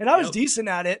stuff, and I was decent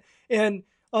at it. And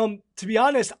to be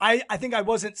honest, I think I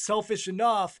wasn't selfish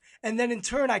enough. And then in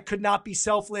turn, I could not be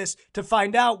selfless to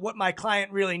find out what my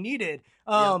client really needed.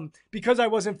 Because I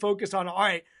wasn't focused on, all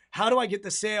right, how do I get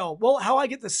the sale? Well, how I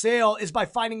get the sale is by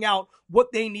finding out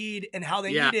what they need and how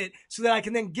they need it so that I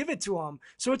can then give it to them.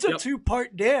 So it's a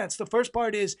two-part dance. The first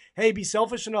part is, hey, be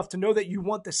selfish enough to know that you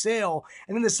want the sale.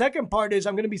 And then the second part is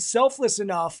I'm going to be selfless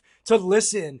enough to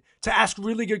listen, to ask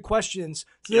really good questions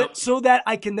so that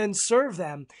I can then serve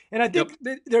them. And I think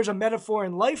there's a metaphor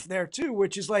in life there too,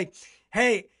 which is like,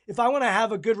 hey, if I want to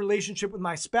have a good relationship with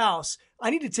my spouse, I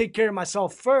need to take care of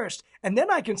myself first, and then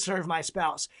I can serve my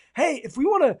spouse. Hey, if we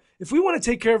want to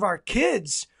take care of our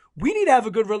kids, we need to have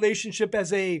a good relationship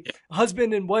as a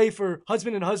husband and wife, or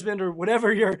husband and husband, or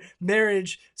whatever your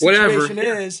marriage situation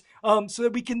is, so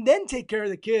that we can then take care of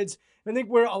the kids. I think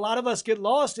where a lot of us get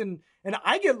lost, and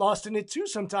I get lost in it too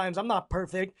sometimes, I'm not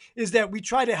perfect, is that we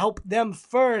try to help them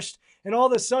first, and all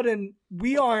of a sudden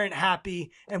we aren't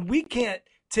happy and we can't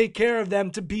take care of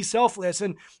them to be selfless.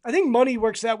 And I think money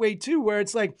works that way too, where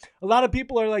it's like a lot of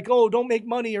people are like, oh, don't make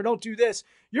money or don't do this.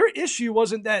 Your issue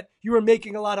wasn't that you were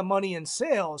making a lot of money in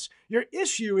sales. Your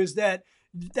issue is that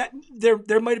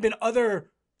there might have been other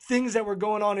things that were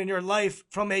going on in your life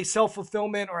from a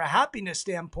self-fulfillment or a happiness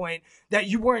standpoint that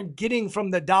you weren't getting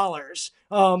from the dollars.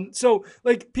 So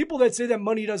like people that say that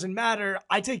money doesn't matter,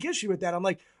 I take issue with that. I'm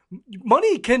like,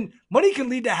 money can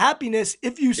lead to happiness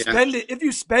if you spend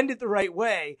it the right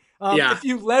way. If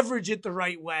you leverage it the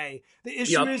right way. The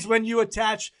issue is when you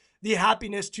attach the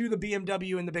happiness to the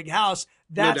BMW and the big house,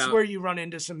 that's where you run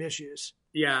into some issues.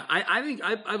 Yeah. I think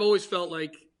I've always felt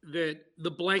like that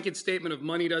the blanket statement of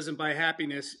money doesn't buy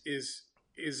happiness is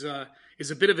a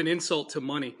bit of an insult to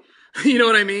money. You know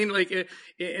what I mean? Like,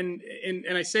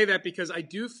 and I say that because I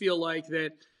do feel like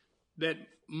that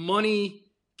money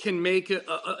can make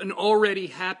an already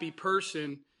happy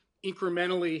person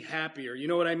incrementally happier. You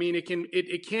know what I mean?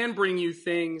 It can bring you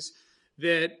things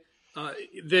that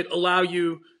allow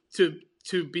you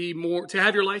to be more, to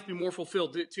have your life be more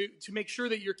fulfilled, to make sure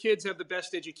that your kids have the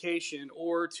best education,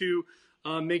 or to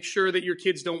make sure that your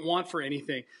kids don't want for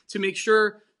anything, to make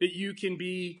sure that you can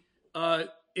be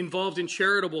involved in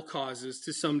charitable causes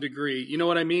to some degree. You know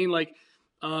what I mean? Like,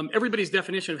 everybody's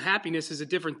definition of happiness is a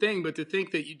different thing, but to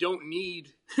think that you don't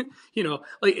need,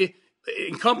 like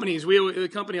in companies, the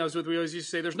company I was with, we always used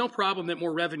to say there's no problem that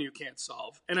more revenue can't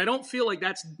solve. And I don't feel like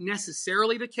that's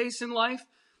necessarily the case in life,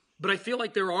 but I feel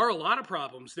like there are a lot of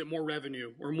problems that more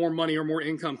revenue or more money or more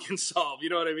income can solve. You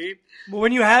know what I mean? Well,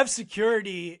 when you have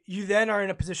security, you then are in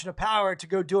a position of power to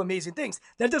go do amazing things.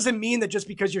 That doesn't mean that just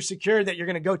because you're secure that you're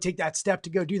going to go take that step to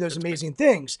go do those amazing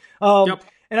things.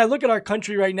 And I look at our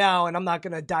country right now, and I'm not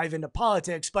going to dive into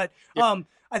politics, but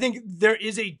I think there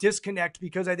is a disconnect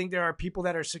because I think there are people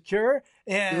that are secure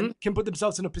and can put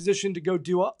themselves in a position to go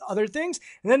do other things.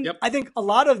 And then I think a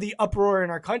lot of the uproar in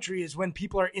our country is when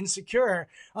people are insecure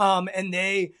and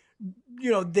they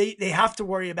have to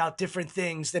worry about different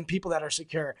things than people that are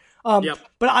secure.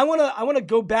 But I want to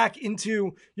go back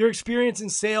into your experience in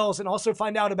sales and also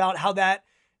find out about how that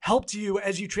helped you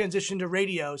as you transitioned to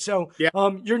radio. So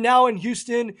you're now in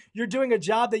Houston. You're doing a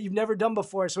job that you've never done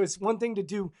before. So it's one thing to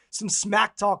do some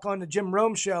smack talk on the Jim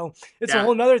Rome show. It's a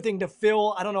whole nother thing to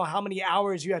fill. I don't know how many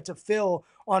hours you had to fill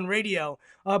on radio.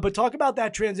 But talk about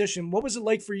that transition. What was it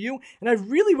like for you? And I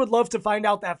really would love to find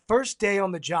out that first day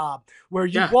on the job where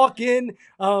you walk in,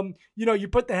 you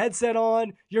put the headset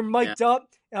on, you're mic'd up.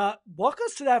 Walk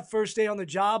us to that first day on the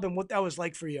job and what that was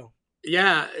like for you.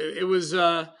 Yeah, it was,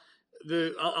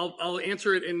 I'll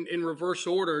answer it in reverse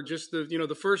order. Just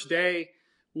the first day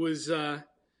was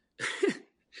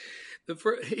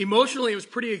emotionally it was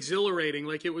pretty exhilarating.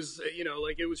 Like it was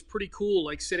it was pretty cool.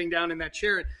 Like sitting down in that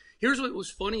chair. And here's what was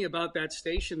funny about that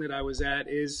station that I was at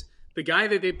is the guy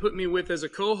that they put me with as a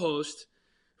co-host,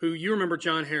 who you remember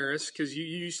John Harris because you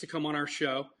used to come on our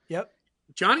show. Yep.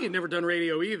 Johnny had never done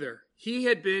radio either.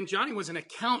 Johnny was an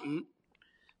accountant,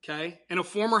 okay, and a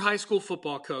former high school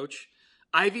football coach.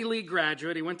 Ivy League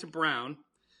graduate. He went to Brown,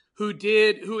 who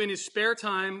in his spare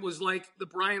time was like the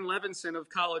Brian Levinson of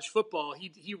college football.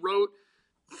 He wrote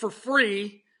for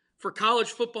free for College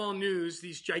Football News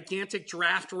these gigantic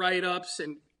draft write-ups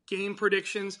and game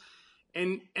predictions.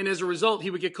 And as a result, he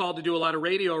would get called to do a lot of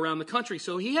radio around the country.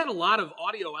 So he had a lot of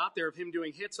audio out there of him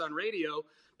doing hits on radio,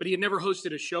 but he had never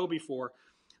hosted a show before.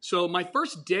 So my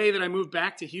first day that I moved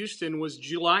back to Houston was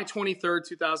July 23rd,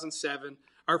 2007.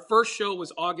 Our first show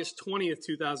was August 20th,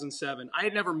 2007. I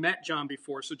had never met John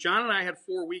before. So John and I had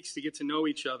 4 weeks to get to know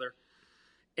each other.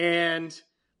 And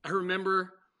I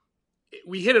remember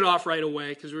we hit it off right away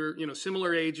because we were,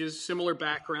 similar ages, similar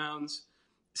backgrounds,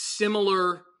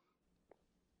 similar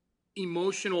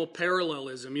emotional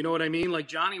parallelism. You know what I mean? Like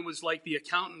Johnny was like the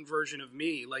accountant version of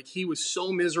me. Like he was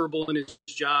so miserable in his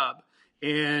job.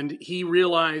 And he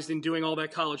realized in doing all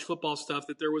that college football stuff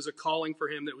that there was a calling for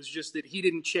him that was just that he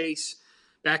didn't chase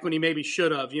back when he maybe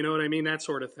should have, you know what I mean? That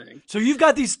sort of thing. So you've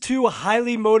got these two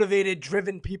highly motivated,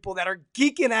 driven people that are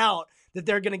geeking out that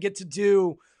they're going to get to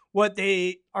do what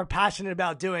they are passionate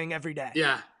about doing every day.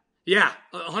 Yeah,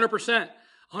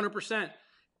 100%.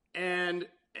 And,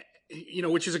 you know,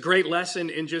 which is a great lesson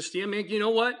in just, yeah, man, you know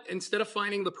what? Instead of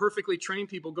finding the perfectly trained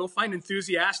people, go find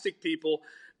enthusiastic people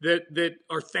that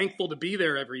are thankful to be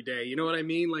there every day. You know what I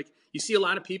mean? Like, you see a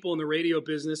lot of people in the radio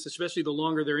business, especially the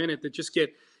longer they're in it, that just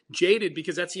get jaded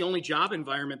because that's the only job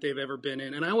environment they've ever been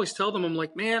in. And I always tell them, I'm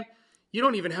like, man, you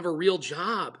don't even have a real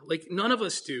job. Like, none of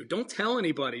us do. Don't tell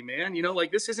anybody, man. You know,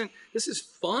 like, this is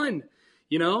fun,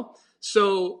 you know?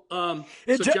 So, so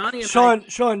Johnny and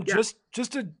Sean, yeah.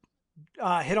 just to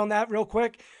hit on that real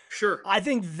quick. Sure. I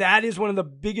think that is one of the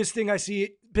biggest things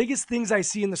I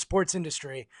see in the sports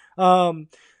industry.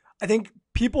 I think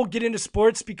people get into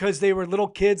sports because they were little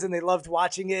kids and they loved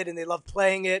watching it and they loved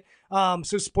playing it.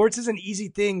 So sports is an easy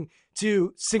thing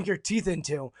to sink your teeth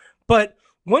into. But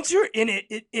once you're in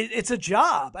it, it's a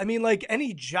job. I mean, like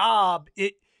any job,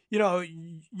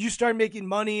 you start making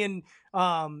money and,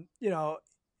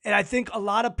 and I think a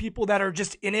lot of people that are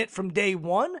just in it from day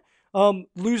one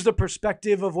lose the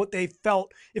perspective of what they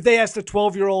felt. If they asked a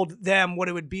 12-year-old them what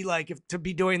it would be like to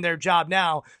be doing their job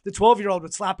now, the 12-year-old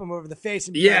would slap them over the face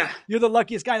and be like, you're the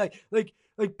luckiest guy. Like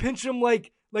pinch them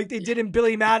like they did in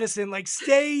Billy Madison, like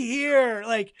stay here.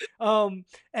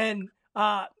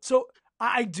 So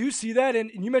I do see that.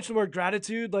 And you mentioned the word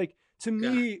gratitude. Like to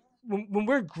me, when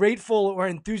we're grateful or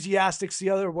enthusiastic's the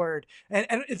other word. And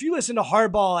if you listen to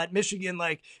Harbaugh at Michigan,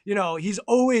 like, you know, he's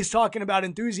always talking about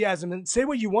enthusiasm, and say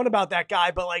what you want about that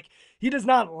guy, but like he does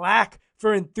not lack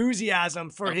for enthusiasm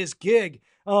for his gig.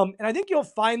 And I think you'll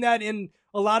find that in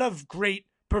a lot of great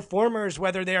performers,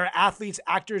 whether they are athletes,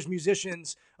 actors,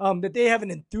 musicians, that they have an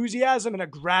enthusiasm and a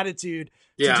gratitude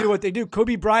to do what they do.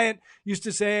 Kobe Bryant used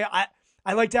to say,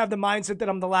 I like to have the mindset that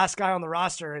I'm the last guy on the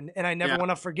roster, and I never want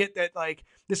to forget that, like,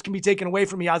 this can be taken away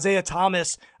from me. Isaiah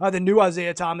Thomas, the new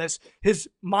Isaiah Thomas, his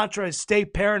mantra is stay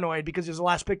paranoid because he was the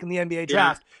last pick in the NBA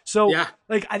draft. So,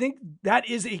 like, I think that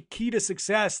is a key to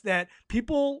success that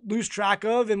people lose track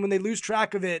of, and when they lose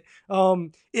track of it,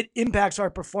 it impacts our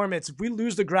performance. If we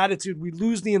lose the gratitude, we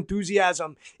lose the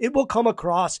enthusiasm, it will come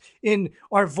across in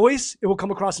our voice, it will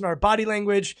come across in our body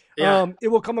language,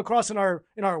 it will come across in our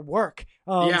work.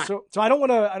 So I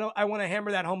want to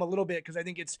hammer that home a little bit because I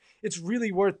think it's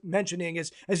really worth mentioning is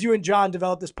as you and John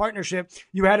developed this partnership,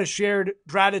 you had a shared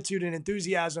gratitude and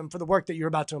enthusiasm for the work that you're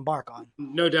about to embark on.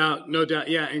 No doubt.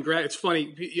 Yeah. And it's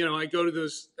funny, you know, I go to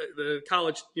the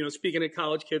college, you know, speaking at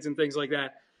college kids and things like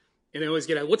that. And I always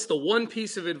get at what's the one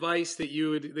piece of advice that you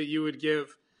would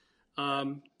give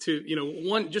to, you know,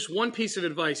 one piece of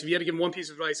advice. If you had to give them one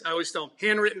piece of advice, I always tell them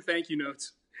handwritten thank you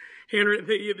notes. Handwritten,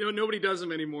 nobody does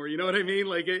them anymore. You know what I mean?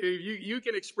 Like if you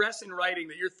can express in writing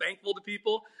that you're thankful to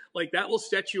people, like that will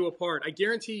set you apart. I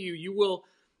guarantee you will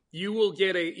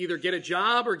either get a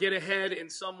job or get ahead in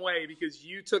some way because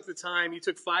you took the time, you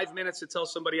took 5 minutes to tell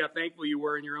somebody how thankful you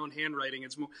were in your own handwriting.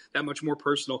 It's that much more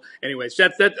personal. Anyways,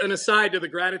 that's an aside to the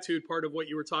gratitude part of what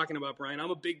you were talking about, Brian.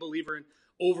 I'm a big believer in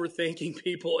overthanking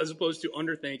people as opposed to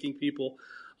underthanking people.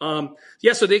 So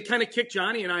they kind of kicked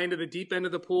Johnny and I into the deep end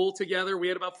of the pool together. We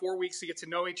had about 4 weeks to get to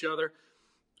know each other.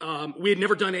 We had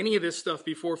never done any of this stuff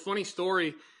before. Funny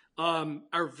story.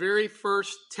 Our very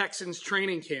first Texans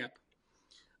training camp,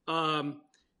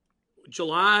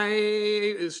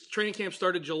 training camp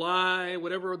started July,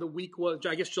 whatever the week was,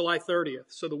 I guess July 30th.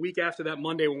 So the week after that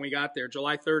Monday when we got there,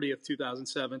 July 30th,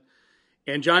 2007.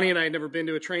 And Johnny and I had never been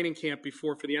to a training camp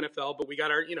before for the NFL, but we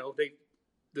got our,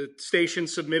 the station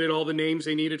submitted all the names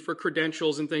they needed for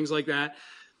credentials and things like that.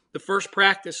 The first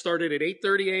practice started at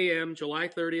 8:30 a.m., July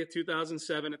 30th,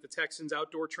 2007 at the Texans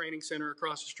Outdoor Training Center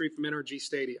across the street from NRG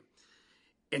Stadium.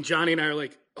 And Johnny and I are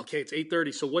like, okay, it's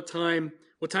 8:30. So what time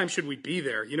should we be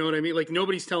there? You know what I mean? Like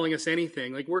nobody's telling us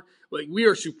anything. We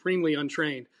are supremely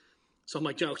untrained. So I'm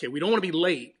like, John, okay, we don't want to be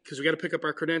late because we got to pick up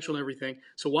our credential and everything.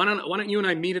 So why don't you and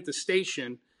I meet at the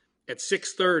station at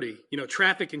 6:30? You know,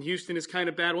 traffic in Houston is kind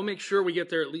of bad. We'll make sure we get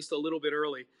there at least a little bit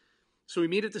early. So we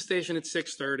meet at the station at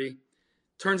 6:30.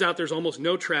 Turns out there's almost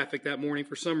no traffic that morning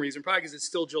for some reason, probably because it's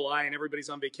still July and everybody's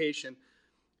on vacation.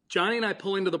 Johnny and I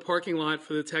pull into the parking lot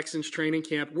for the Texans training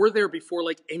camp. We're there before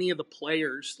like any of the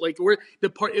players. Like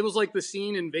it was like the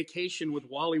scene in Vacation with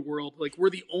Wally World. Like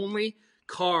we're the only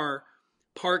car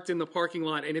parked in the parking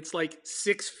lot, and it's like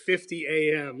 6:50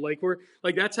 a.m. Like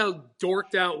that's how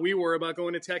dorked out we were about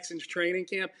going to Texans training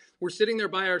camp. We're sitting there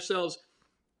by ourselves.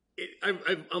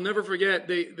 I'll never forget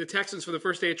the Texans for the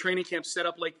first day of training camp set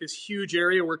up like this huge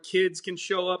area where kids can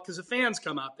show up because the fans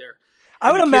come out there.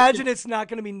 I would imagine it's not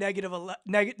going to be negative 11.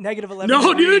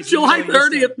 No, dude, July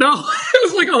 30th. No, it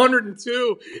was like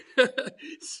 102.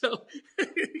 So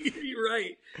you're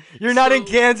right. You're not in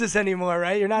Kansas anymore,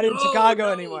 right? You're not in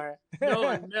Chicago anymore. No,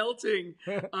 I'm melting.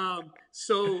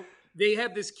 So they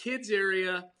have this kids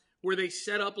and where they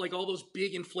set up like all those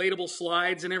big inflatable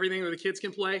slides and everything where the kids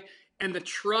can play. And the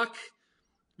truck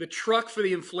for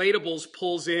the inflatables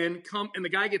pulls in, and the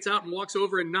guy gets out and walks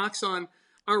over and knocks on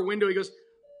our window. He goes,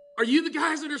 "Are you the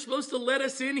guys that are supposed to let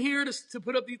us in here to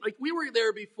put up these?" Like, we were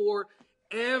there before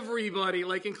everybody,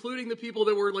 like including the people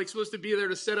that were like supposed to be there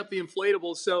to set up the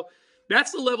inflatables. So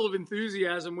that's the level of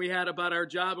enthusiasm we had about our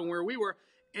job and where we were.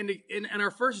 And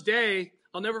our first day,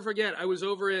 I'll never forget. I was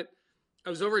over at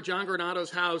John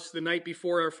Granado's house the night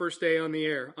before our first day on the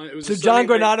air. It was so John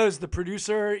Granado's the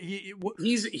producer.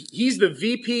 He's the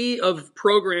VP of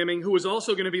programming, who was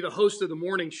also going to be the host of the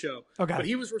morning show. Okay, but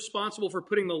he was responsible for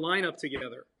putting the lineup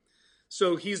together.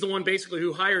 So he's the one basically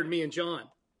who hired me and John.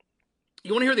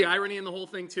 You want to hear the irony in the whole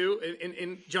thing too?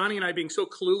 And Johnny and I being so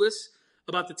clueless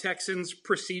about the Texans'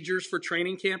 procedures for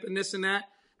training camp and this and that.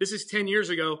 This is 10 years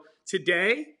ago.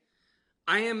 Today,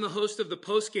 I am the host of the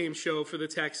post-game show for the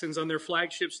Texans on their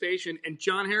flagship station, and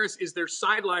John Harris is their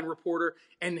sideline reporter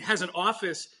and has an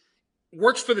office,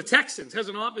 works for the Texans, has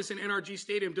an office in NRG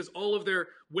Stadium, does all of their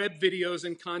web videos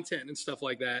and content and stuff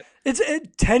like that. It's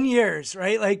 10 years,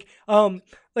 right? Like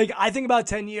I think about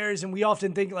 10 years, and we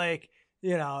often think like,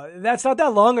 that's not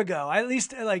that long ago. At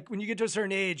least like when you get to a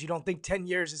certain age, you don't think 10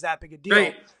 years is that big a deal.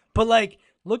 Right. But like,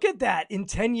 look at that. In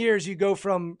 10 years, you go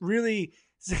from really,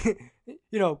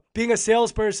 being a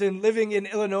salesperson living in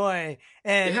Illinois,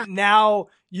 and now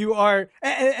you are,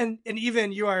 and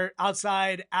even you are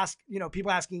outside, people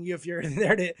asking you if you're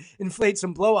there to inflate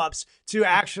some blow-ups, to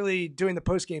actually doing the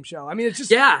post-game show. I mean, it's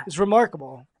just, it's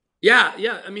remarkable. Yeah.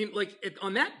 I mean, like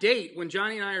on that date when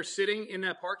Johnny and I are sitting in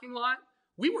that parking lot,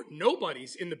 we were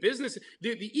nobodies in the business.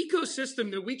 The ecosystem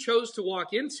that we chose to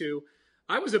walk into,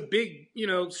 I was a big,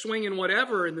 swinging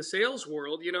whatever in the sales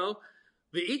world,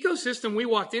 The ecosystem we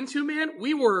walked into, man,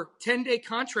 we were 10-day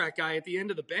contract guy at the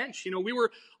end of the bench. We were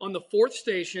on the fourth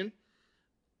station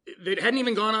that hadn't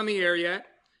even gone on the air yet.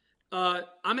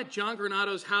 I'm at John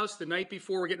Granado's house the night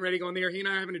before we're getting ready to go on the air. He and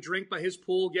I are having a drink by his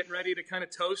pool, getting ready to kind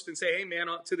of toast and say, hey, man,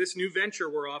 to this new venture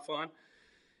we're off on.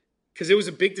 Because it was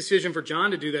a big decision for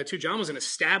John to do that, too. John was an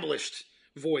established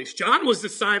voice. John was the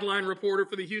sideline reporter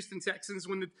for the Houston Texans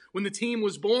when the team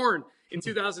was born in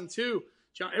 2002.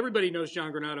 Everybody knows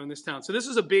John Granado in this town. So this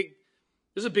is a big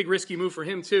risky move for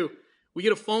him too. We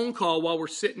get a phone call while we're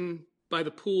sitting by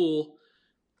the pool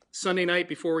Sunday night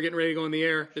before we're getting ready to go on the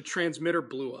air. The transmitter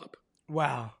blew up.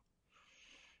 Wow.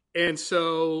 And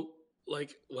so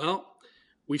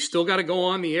we've still got to go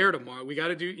on the air tomorrow. We got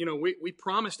to do, we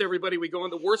promised everybody we go on.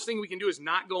 The worst thing we can do is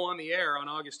not go on the air on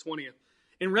August 20th.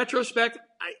 In retrospect,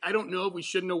 I don't know if we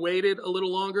shouldn't have waited a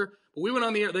little longer. But we went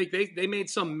on the air. They made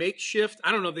some makeshift.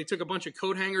 I don't know if they took a bunch of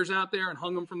coat hangers out there and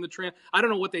hung them from the tram. I don't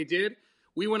know what they did.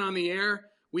 We went on the air.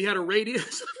 We had a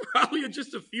radius of probably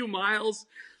just a few miles.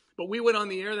 But we went on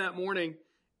the air that morning.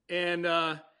 And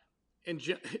John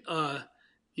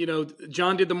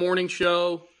did the morning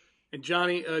show. And John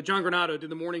Granado did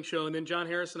the morning show. And then John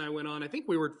Harris and I went on. I think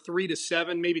we were 3 to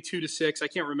 7, maybe 2 to 6. I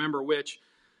can't remember which.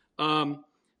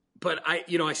 But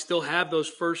I still have those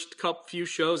first few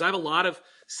shows. I have a lot of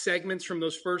segments from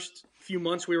those first few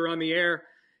months we were on the air,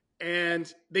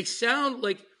 and they sound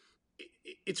like,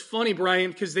 it's funny,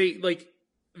 Brian, because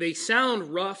they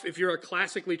sound rough if you're a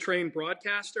classically trained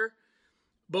broadcaster.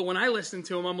 But when I listen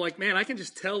to them, I'm like, man, I can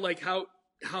just tell like how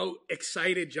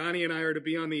excited Johnny and I are to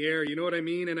be on the air. You know what I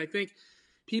mean? And I think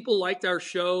people liked our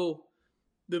show.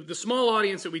 The small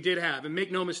audience that we did have, and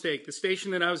make no mistake, the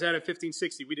station that I was at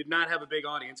 1560, we did not have a big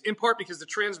audience, in part because the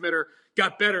transmitter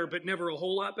got better, but never a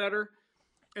whole lot better.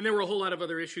 And there were a whole lot of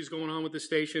other issues going on with the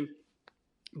station.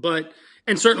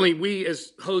 And certainly we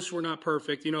as hosts were not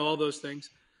perfect, all those things.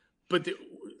 But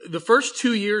the first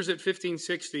 2 years at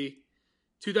 1560,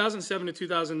 2007 to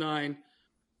 2009,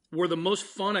 were the most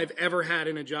fun I've ever had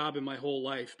in a job in my whole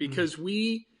life, because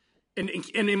And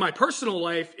in my personal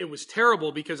life, it was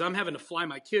terrible because I'm having to fly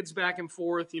my kids back and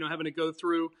forth, having to go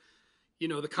through,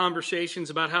 the conversations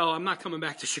about how I'm not coming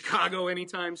back to Chicago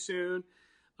anytime soon.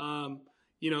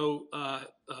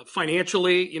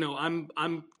 Financially,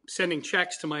 I'm sending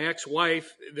checks to my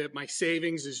ex-wife that my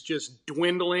savings is just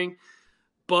dwindling.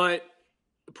 But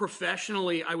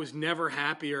professionally, I was never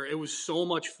happier. It was so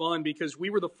much fun because we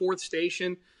were the fourth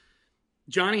station.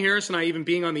 Johnny Harris and I, even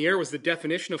being on the air, was the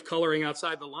definition of coloring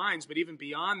outside the lines. But even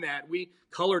beyond that, we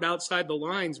colored outside the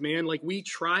lines, man. Like, we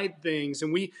tried things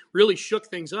and we really shook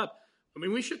things up. I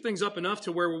mean, we shook things up enough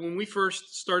to where when we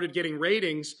first started getting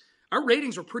ratings, our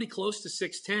ratings were pretty close to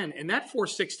 610. And that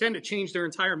forced 610 to change their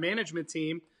entire management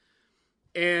team.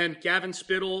 And Gavin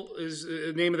Spittle is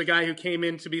the name of the guy who came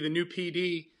in to be the new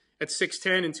PD at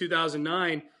 610 in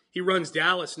 2009. He runs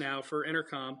Dallas now for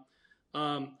Entercom.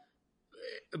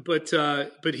 But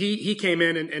he came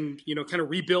in and kind of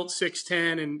rebuilt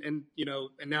 610 and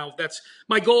now that's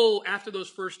my goal after those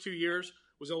first 2 years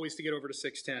was always to get over to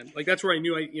 610. Like, that's where I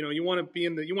knew you want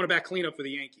to back cleanup for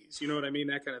the Yankees. You know what I mean?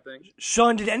 That kind of thing.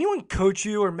 Sean, did anyone coach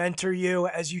you or mentor you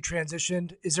as you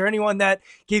transitioned? Is there anyone that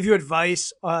gave you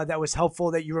advice that was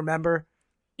helpful that you remember?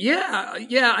 Yeah.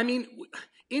 I mean,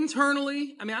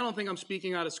 internally, I don't think I'm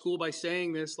speaking out of school by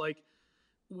saying this. Like,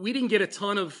 we didn't get a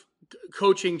ton of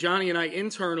coaching, Johnny and I,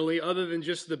 internally, other than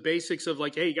just the basics of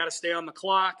like, hey, you got to stay on the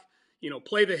clock,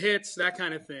 play the hits, that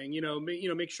kind of thing.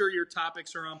 Make sure your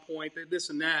topics are on point, this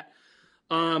and that.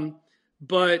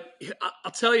 But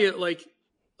I'll tell you, like,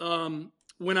 when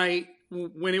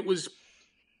it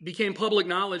became public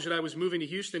knowledge that I was moving to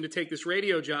Houston to take this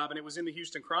radio job, and it was in the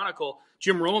Houston Chronicle,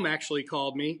 Jim Rome actually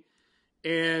called me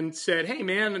and said, hey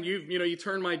man, you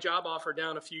turned my job offer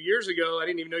down a few years ago. I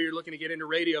didn't even know you're looking to get into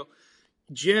radio.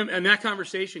 Jim, and that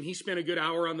conversation, he spent a good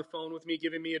hour on the phone with me,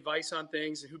 giving me advice on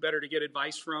things, and who better to get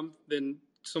advice from than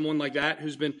someone like that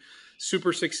who's been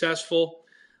super successful.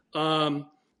 But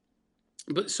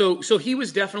so he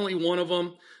was definitely one of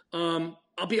them.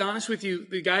 I'll be honest with you,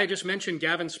 the guy I just mentioned,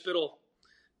 Gavin Spittle,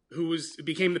 who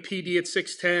became the PD at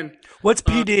 610. What's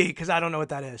PD? Because I don't know what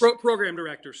that is. Program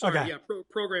director. Sorry, okay. Yeah,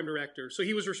 program director. So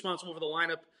he was responsible for the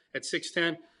lineup at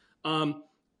 610.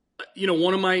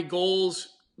 One of my goals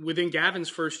within Gavin's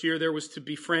first year there was to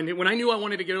befriend him. When I knew I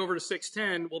wanted to get over to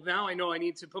 610, well, now I know I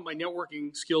need to put my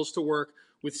networking skills to work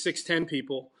with 610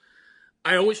 people.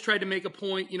 I always tried to make a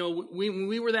point, when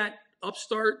we were that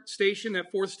upstart station,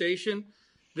 that fourth station,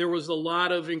 there was a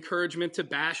lot of encouragement to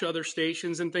bash other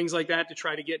stations and things like that to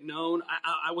try to get known.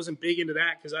 I wasn't big into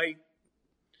that because I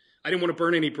didn't want to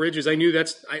burn any bridges. I knew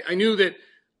that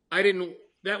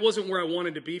wasn't where I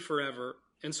wanted to be forever.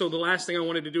 And so the last thing I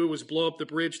wanted to do was blow up the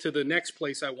bridge to the next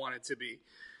place I wanted to be.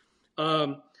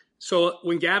 So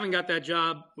when Gavin got that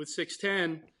job with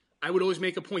 610, I would always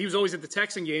make a point. He was always at the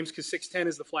Texan games because 610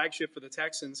 is the flagship for the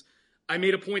Texans. I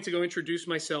made a point to go introduce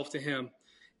myself to him.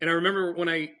 And I remember when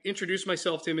I introduced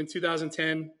myself to him in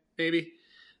 2010, maybe,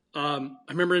 I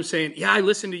remember him saying, yeah, I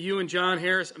listened to you and John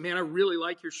Harris. Man, I really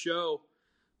like your show.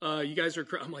 You guys are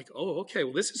great. I'm like, oh, okay,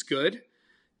 well, this is good.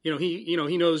 He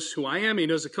knows who I am. He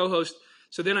knows the co-host.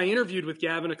 So then I interviewed with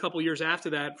Gavin a couple years after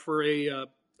that for a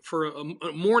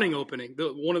morning opening.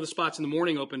 One of the spots in the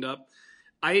morning opened up.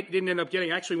 I didn't end up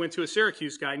getting. I actually went to a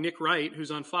Syracuse guy, Nick Wright,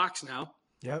 who's on Fox now.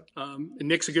 Yep. And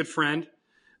Nick's a good friend.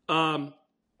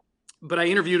 But I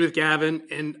interviewed with Gavin,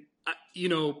 and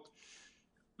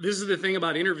this is the thing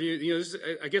about interview.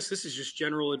 I guess this is just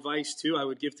general advice too. I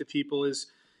would give to people is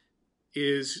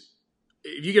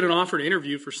if you get an offer to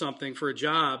interview for something, for a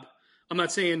job. I'm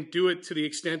not saying do it to the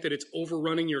extent that it's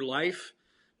overrunning your life,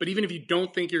 but even if you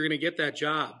don't think you're going to get that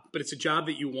job, but it's a job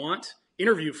that you want,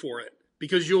 interview for it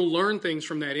because you'll learn things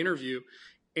from that interview.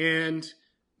 And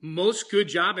most good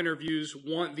job interviews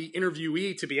want the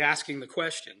interviewee to be asking the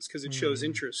questions because it shows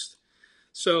interest.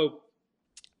 So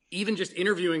even just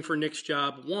interviewing for Nick's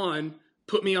job,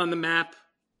 put me on the map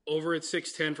over at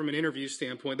 610 from an interview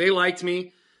standpoint. They liked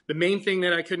me. The main thing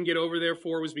that I couldn't get over there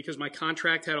for was because my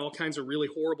contract had all kinds of really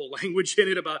horrible language in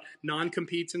it about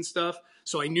non-competes and stuff.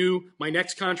 So I knew my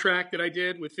next contract that I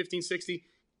did with 1560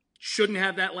 shouldn't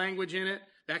have that language in it,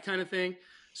 that kind of thing.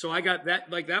 So I got that,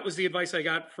 that was the advice I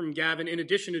got from Gavin. In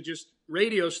addition to just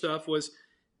radio stuff was,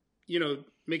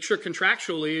 make sure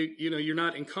contractually, you're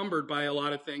not encumbered by a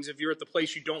lot of things. If you're at the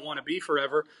place you don't want to be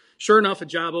forever, sure enough, a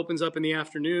job opens up in the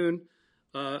afternoon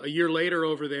a year later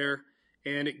over there.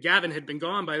 And Gavin had been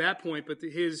gone by that point, but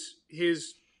his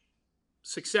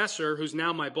successor, who's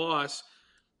now my boss,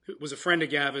 was a friend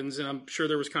of Gavin's, and I'm sure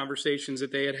there was conversations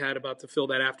that they had about to fill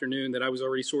that afternoon that I was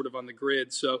already sort of on the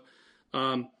grid. So,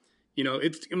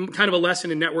 it's kind of a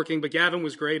lesson in networking, but Gavin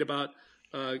was great about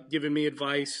giving me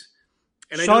advice.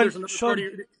 And I know there's another part of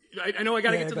your, I know I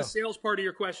got to get to the sales part of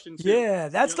your question too. Yeah,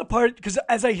 that's the part, because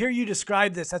as I hear you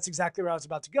describe this, that's exactly where I was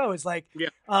about to go. It's like,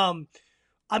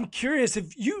 I'm curious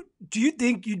do you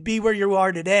think you'd be where you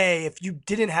are today if you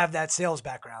didn't have that sales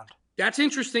background? That's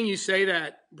interesting you say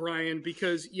that, Brian,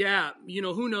 because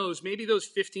who knows? Maybe those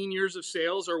 15 years of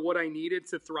sales are what I needed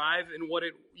to thrive and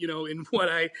in what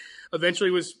I eventually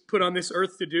was put on this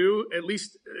earth to do, at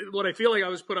least what I feel like I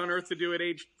was put on earth to do at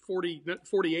age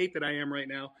 48 that I am right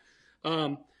now.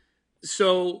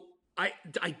 So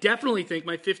I definitely think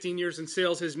my 15 years in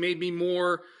sales has made me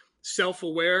more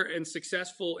self-aware and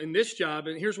successful in this job.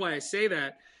 And here's why I say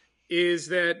that is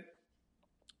that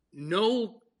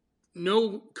no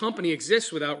company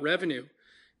exists without revenue,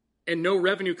 and no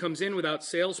revenue comes in without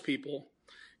salespeople.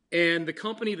 And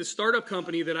the startup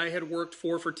company that I had worked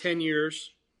for 10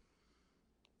 years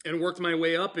and worked my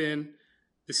way up in,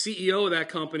 the CEO of that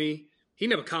company, he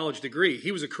didn't have a college degree.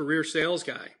 He was a career sales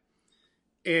guy.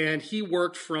 And he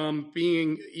worked from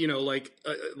being, like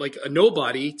a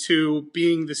nobody to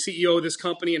being the CEO of this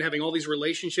company and having all these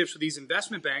relationships with these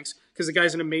investment banks because the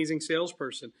guy's an amazing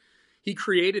salesperson. He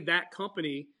created that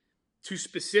company to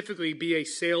specifically be a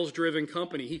sales-driven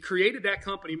company. He created that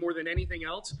company more than anything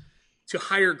else to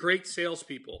hire great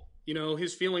salespeople.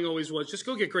 His feeling always was just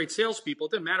go get great salespeople.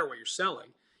 It doesn't matter what you're selling.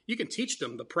 You can teach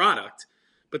them the product,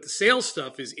 but the sales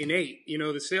stuff is innate.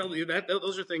 Those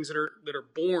are things that are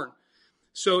born.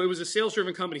 So it was a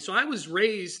sales-driven company. So I was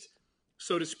raised,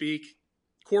 so to speak,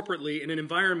 corporately in an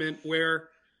environment where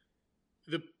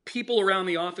the people around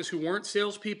the office who weren't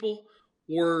salespeople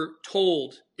were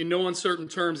told in no uncertain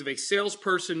terms, if a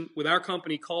salesperson with our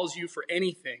company calls you for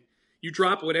anything, you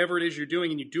drop whatever it is you're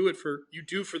doing and you do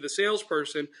for the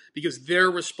salesperson because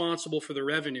they're responsible for the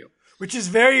revenue. Which is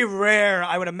very rare,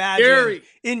 I would imagine.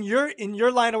 In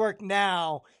your line of work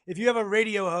now, if you have a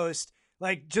radio host,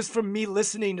 like just from me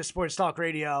listening to sports talk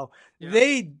radio,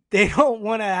 they don't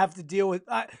want to have to deal with,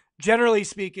 generally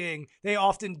speaking, they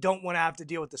often don't want to have to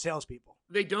deal with the salespeople.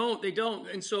 They don't.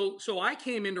 And so I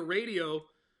came into radio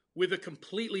with a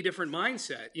completely different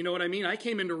mindset. You know what I mean? I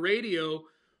came into radio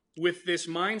with this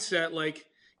mindset like,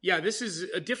 this is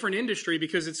a different industry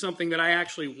because it's something that I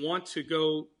actually want to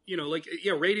go,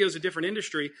 radio is a different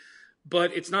industry,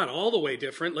 but it's not all the way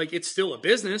different. Like it's still a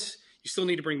business. You still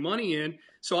need to bring money in.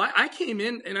 So I came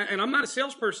in and I'm not a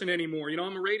salesperson anymore.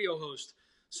 I'm a radio host.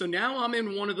 So now I'm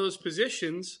in one of those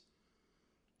positions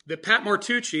that Pat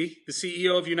Martucci, the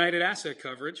CEO of United Asset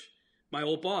Coverage, my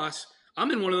old boss,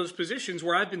 I'm in one of those positions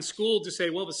where I've been schooled to say,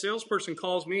 well, the salesperson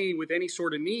calls me with any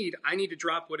sort of need. I need to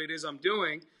drop what it is I'm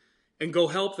doing and go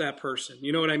help that person.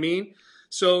 You know what I mean?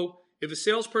 So if a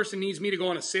salesperson needs me to go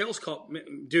on a sales call,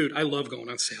 dude, I love going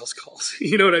on sales calls.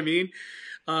 You know what I mean?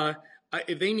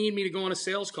 If they need me to go on a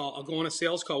sales call, I'll go on a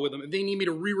sales call with them. If they need me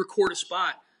to re-record a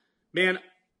spot, man,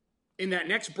 in that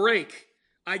next break,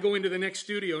 I go into the next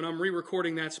studio and I'm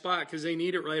re-recording that spot because they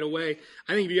need it right away.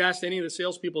 I think if you asked any of the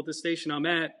salespeople at the station I'm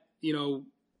at,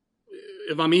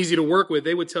 if I'm easy to work with,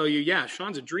 they would tell you,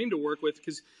 Sean's a dream to work with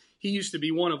because he used to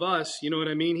be one of us. You know what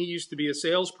I mean? He used to be a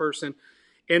salesperson.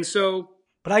 And so.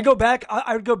 But I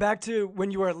would go back to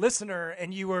when you were a listener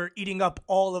and you were eating up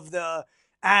all of the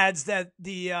ads that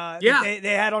they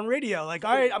had on radio. Like,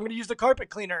 all right, I'm going to use the carpet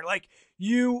cleaner. Like,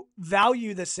 you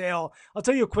value the sale. I'll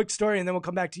tell you a quick story and then we'll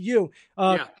come back to you.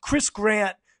 Chris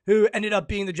Grant, who ended up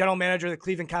being the general manager of the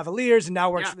Cleveland Cavaliers and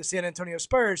now works for the San Antonio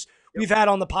Spurs, we've had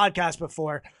on the podcast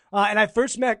before. And I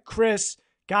first met Chris,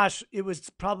 it was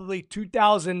probably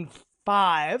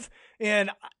 2005.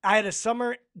 And I had a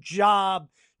summer job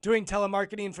doing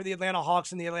telemarketing for the Atlanta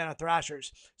Hawks and the Atlanta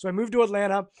Thrashers. So I moved to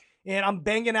Atlanta. And I'm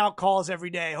banging out calls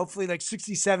every day, hopefully like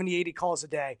 60, 70, 80 calls a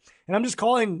day. And I'm just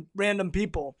calling random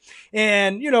people.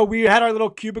 And, we had our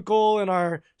little cubicle and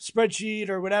our spreadsheet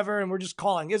or whatever, and we're just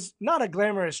calling. It's not a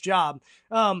glamorous job,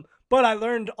 but I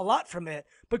learned a lot from it.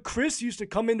 But Chris used to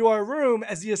come into our room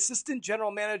as the assistant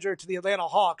general manager to the Atlanta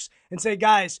Hawks and say,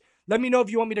 guys, let me know if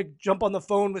you want me to jump on the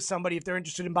phone with somebody if they're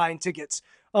interested in buying tickets.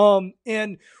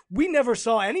 And we never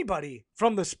saw anybody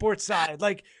from the sports side.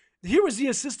 Like, here was the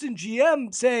assistant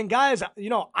GM saying, guys,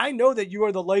 I know that you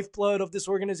are the lifeblood of this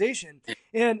organization.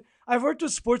 And I've worked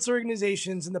with sports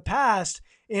organizations in the past,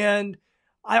 and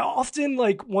I often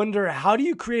wonder, how do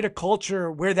you create a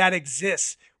culture where that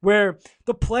exists, where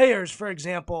the players, for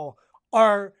example,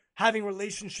 are having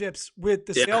relationships with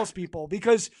the salespeople?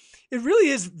 Because it really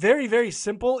is very, very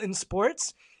simple in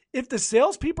sports. If the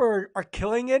salespeople are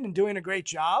killing it and doing a great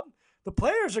job, the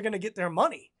players are going to get their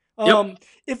money.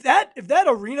 If that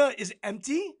arena is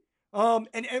empty,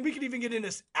 and we could even get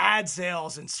into ad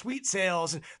sales and suite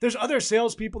sales, and there's other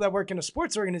salespeople that work in a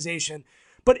sports organization,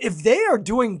 but if they are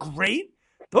doing great,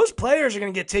 those players are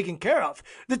going to get taken care of.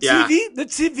 The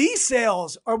TV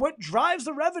sales are what drives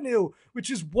the revenue,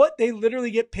 which is what they literally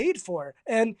get paid for.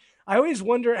 And I always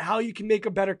wonder how you can make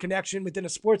a better connection within a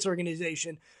sports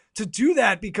organization to do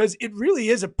that, because it really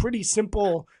is a pretty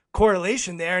simple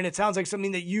correlation there. And it sounds like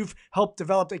something that you've helped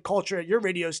develop a culture at your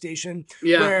radio station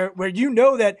where you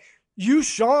know that you,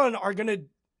 Sean, are going to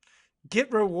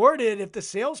get rewarded if the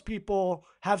salespeople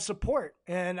have support.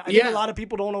 And I think a lot of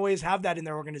people don't always have that in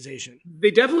their organization.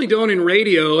 They definitely don't in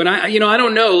radio. And I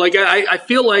don't know, like, I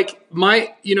feel like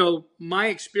my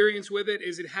experience with it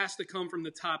is it has to come from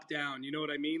the top down. You know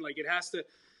what I mean? Like, it has to,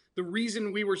 the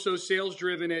reason we were so sales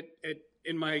driven at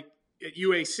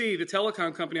UAC, the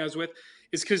telecom company I was with,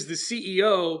 is because the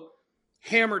CEO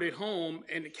hammered it home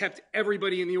and kept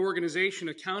everybody in the organization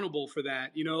accountable for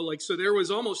that. Like, so there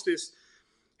was almost this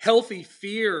healthy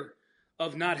fear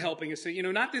of not helping us.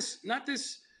 Not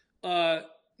this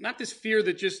fear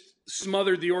that just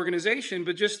smothered the organization,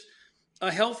 but just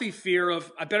a healthy fear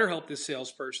of, I better help this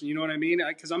salesperson. You know what I mean?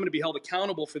 Because I'm going to be held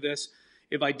accountable for this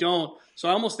if I don't. So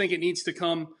I almost think it needs to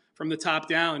come from the top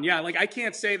down. Yeah, like, I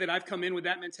can't say that I've come in with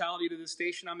that mentality to the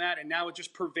station I'm at, and now it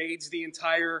just pervades the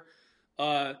entire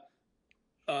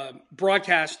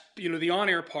broadcast, the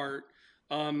on-air part,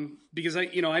 because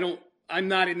I'm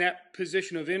not in that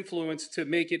position of influence to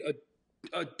make it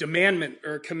a demandment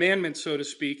or a commandment, so to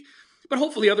speak. But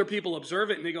hopefully other people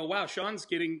observe it and they go, wow, Sean's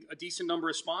getting a decent number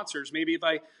of sponsors. Maybe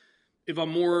if I'm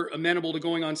more amenable to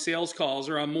going on sales calls,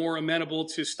 or I'm more amenable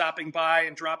to stopping by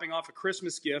and dropping off a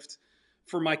Christmas gift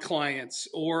for my clients,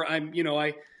 or I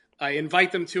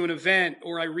invite them to an event,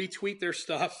 or I retweet their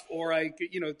stuff, or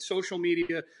social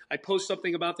media, I post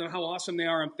something about them, how awesome they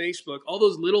are on Facebook, all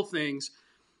those little things.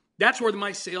 That's where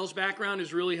my sales background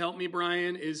has really helped me,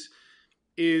 Brian, is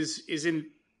in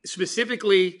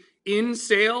specifically in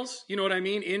sales. You know what I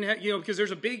mean? Because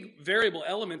there's a big variable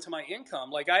element to my income.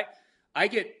 Like, I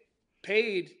get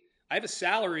paid, I have a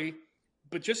salary,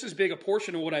 but just as big a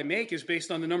portion of what I make is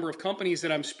based on the number of companies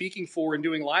that I'm speaking for and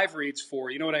doing live reads for.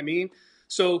 You know what I mean?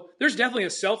 So there's definitely a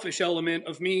selfish element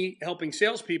of me helping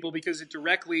salespeople because it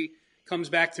directly comes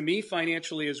back to me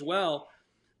financially as well.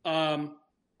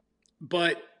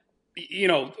 But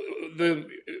the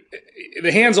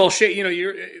hands all shake,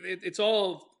 it's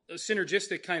all a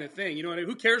synergistic kind of thing.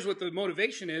 Who cares what the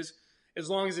motivation is, as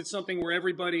long as it's something where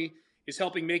everybody is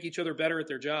helping make each other better at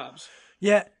their jobs.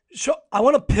 Yeah. So I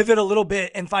want to pivot a little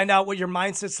bit and find out what your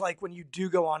mindset's like when you do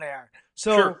go on air.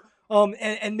 So, sure.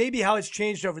 And maybe how it's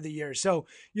changed over the years. So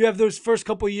you have those first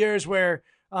couple of years where,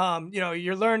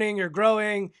 you're learning, you're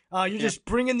growing, you're just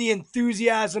bringing the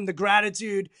enthusiasm, the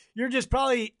gratitude. You're just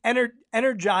probably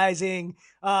energizing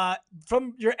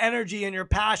from your energy and your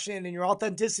passion and your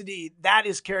authenticity. That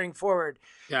is carrying forward.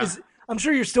 Yeah. I'm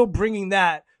sure you're still bringing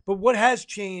that, but what has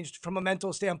changed from a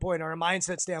mental standpoint or a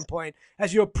mindset standpoint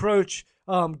as you approach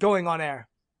going on air?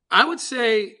 I would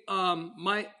say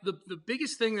the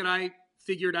biggest thing that I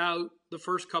figured out the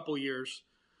first couple years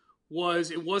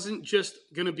was it wasn't just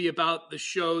going to be about the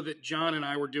show that John and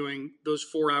I were doing those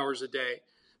 4 hours a day.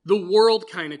 The world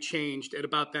kind of changed at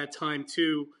about that time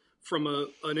too, from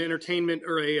an entertainment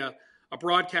or a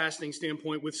broadcasting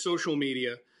standpoint, with social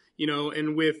media,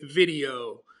 and with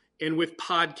video and with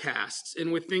podcasts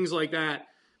and with things like that.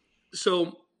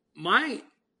 So my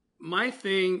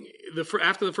thing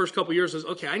after the first couple of years was,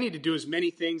 okay, I need to do as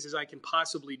many things as I can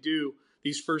possibly do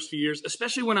these first few years,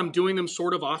 especially when I'm doing them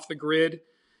sort of off the grid.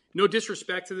 No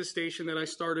disrespect to the station that I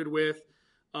started with,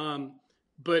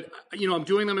 but I'm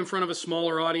doing them in front of a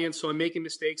smaller audience, so I'm making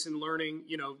mistakes and learning.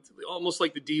 Almost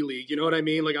like the D League. You know what I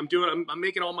mean? Like, I'm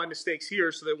making all my mistakes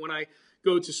here, so that when I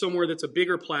go to somewhere that's a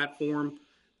bigger platform,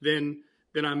 then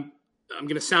I'm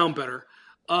going to sound better.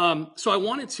 So I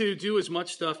wanted to do as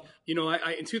much stuff.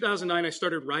 In 2009 I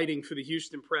started writing for the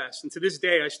Houston Press, and to this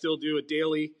day I still do a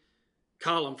daily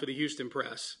column for the Houston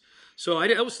Press. So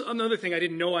that was another thing I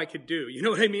didn't know I could do. You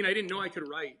know what I mean? I didn't know I could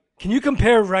write. Can you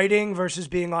compare writing versus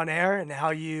being on air and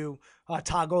how you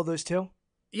toggle those two?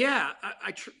 Yeah,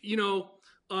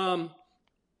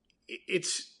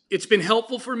 it's been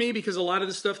helpful for me because a lot of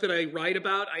the stuff that I write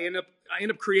about, I end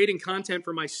up creating content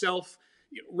for myself.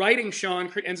 Writing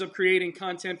Sean ends up creating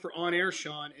content for on air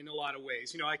Sean in a lot of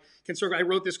ways. I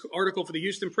wrote this article for the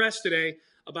Houston Press today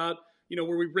about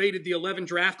where we rated the 11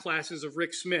 draft classes of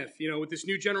Rick Smith. With this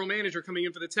new general manager coming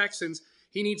in for the Texans,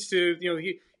 he needs to,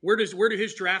 where do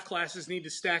his draft classes need to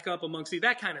stack up amongst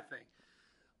that kind of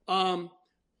thing.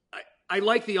 I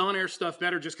like the on-air stuff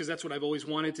better just because that's what I've always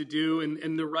wanted to do.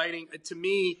 And the writing, to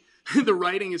me, the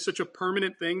writing is such a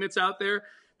permanent thing that's out there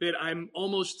that I'm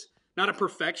almost not a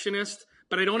perfectionist,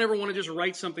 but I don't ever want to just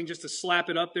write something just to slap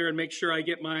it up there and make sure I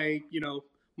get my,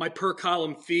 my per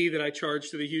column fee that I charge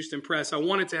to the Houston Press. I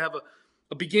want it to have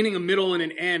a beginning, a middle, and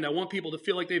an end. I want people to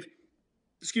feel like they've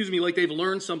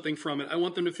learned something from it. I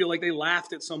want them to feel like they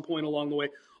laughed at some point along the way.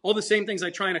 all the same things I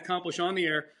try and accomplish on the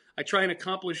air, I try and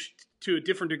accomplish to a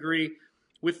different degree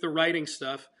with the writing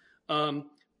stuff.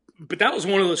 But that was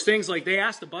one of those things, like they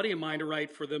asked a buddy of mine to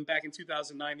write for them back in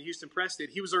 2009, the Houston Press did.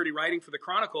 He was already writing for the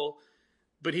Chronicle,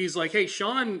 but he's like, hey,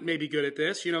 Sean may be good at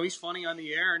this. He's funny on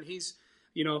the air, and he's,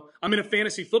 I'm in a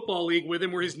fantasy football league with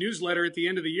him where his newsletter at the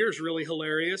end of the year is really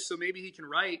hilarious, so maybe he can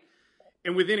write.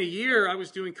 And within a year, I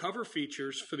was doing cover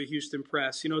features for the Houston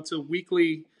Press. It's a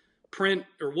weekly print,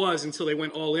 or was until they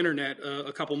went all internet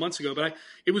a couple months ago. But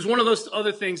it was one of those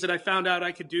other things that I found out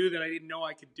I could do that I didn't know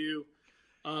I could do.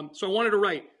 So I wanted to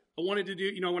write. I wanted to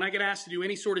do, when I get asked to do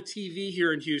any sort of TV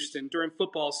here in Houston during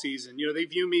football season, they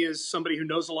view me as somebody who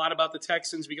knows a lot about the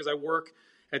Texans because I work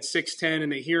at 610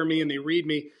 and they hear me and they read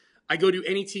me. I go to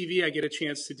any TV I get a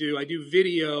chance to do. I do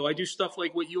video. I do stuff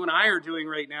like what you and I are doing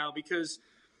right now because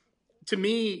to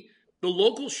me, the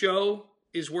local show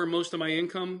is where most of my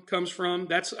income comes from.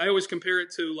 I always compare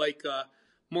it to like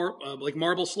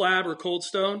Marble Slab or Cold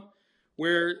Stone,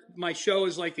 where my show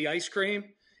is like the ice cream.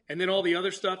 And then all the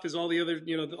other stuff is all the other,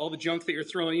 all the junk that you're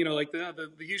throwing, like the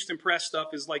Houston Press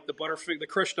stuff is like the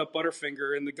crushed up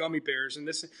Butterfinger and the gummy bears. And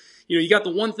this, you got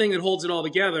the one thing that holds it all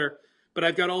together, but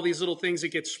I've got all these little things that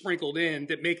get sprinkled in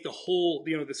that make the whole,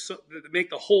 that make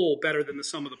the whole better than the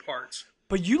sum of the parts.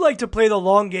 But you like to play the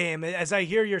long game. As I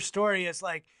hear your story, it's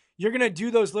like you're going to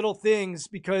do those little things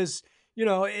because,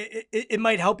 it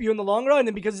might help you in the long run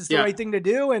and because it's the right thing to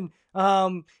do. And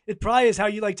it probably is how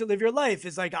you like to live your life.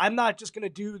 It's like, I'm not just going to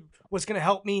do what's going to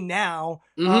help me now.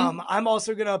 Mm-hmm. I'm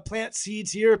also going to plant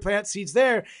seeds here, plant seeds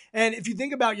there. And if you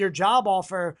think about your job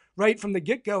offer right from the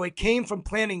get-go, it came from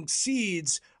planting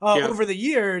seeds over the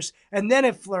years, and then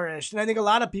it flourished. And I think a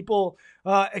lot of people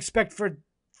expect for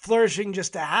flourishing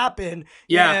just to happen.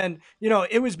 Yeah. And,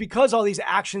 it was because all these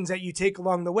actions that you take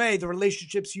along the way, the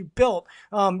relationships you built,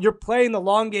 you're playing the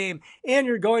long game and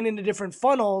you're going into different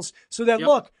funnels so that,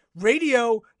 look,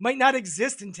 radio might not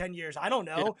exist in 10 years. I don't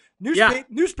know.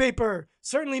 Newspaper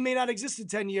certainly may not exist in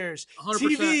 10 years.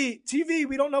 100%. TV,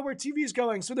 we don't know where TV is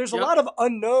going. So there's a lot of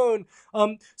unknown.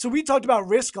 So we talked about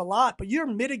risk a lot, but you're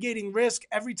mitigating risk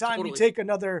every time you take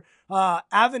another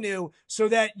avenue so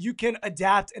that you can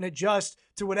adapt and adjust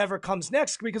to whatever comes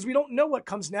next, because we don't know what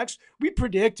comes next. We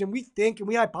predict and we think and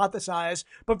we hypothesize,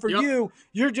 but for you,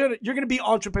 you're going to be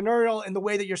entrepreneurial in the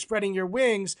way that you're spreading your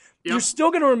wings. You're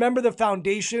still going to remember the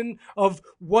foundation of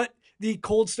what the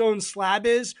Cold Stone slab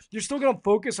is. You're still going to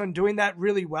focus on doing that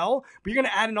really well, but you're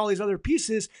going to add in all these other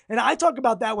pieces. And I talk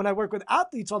about that when I work with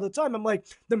athletes all the time. I'm like,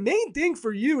 the main thing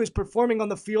for you is performing on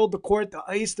the field, the court, the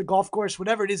ice, the golf course,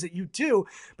 whatever it is that you do.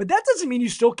 But that doesn't mean you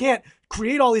still can't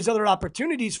create all these other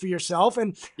opportunities for yourself.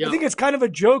 And I think it's kind of a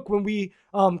joke when we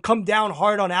come down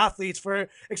hard on athletes for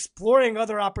exploring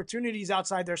other opportunities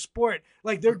outside their sport.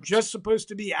 Like they're just supposed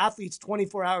to be athletes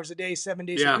 24 hours a day, 7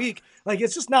 days a week. Like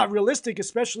it's just not realistic,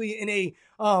 especially in a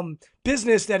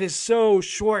business that is so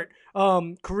short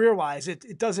career-wise.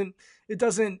 It doesn't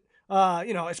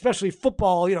especially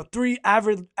football,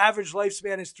 average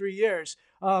lifespan is 3 years.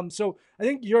 So I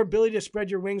think your ability to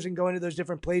spread your wings and go into those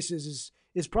different places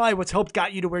is probably what's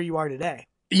got you to where you are today.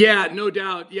 Yeah, no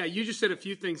doubt. Yeah, you just said a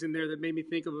few things in there that made me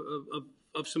think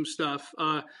of some stuff.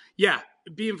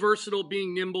 Being versatile,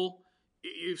 being nimble.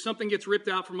 If something gets ripped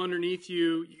out from underneath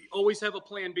you, you always have a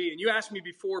plan B. And you asked me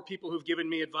before people who've given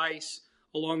me advice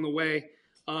along the way.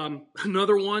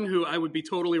 Another one who I would be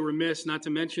totally remiss not to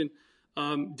mention,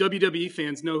 WWE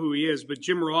fans know who he is, but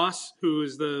Jim Ross, who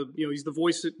is he's the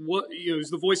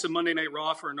voice of Monday Night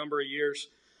Raw for a number of years.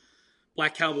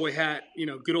 Black cowboy hat,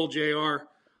 good old JR.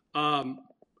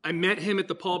 I met him at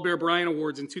the Paul Bear Bryant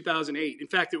Awards in 2008. In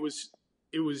fact, it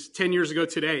was 10 years ago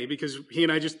today because he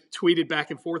and I just tweeted back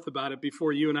and forth about it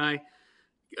before you and I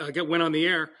went on the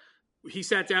air. He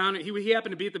sat down. He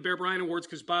happened to be at the Bear Bryant Awards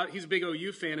because he's a big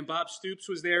OU fan, and Bob Stoops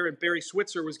was there, and Barry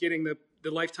Switzer was getting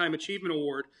the Lifetime Achievement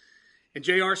Award. And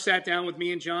JR sat down with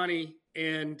me and Johnny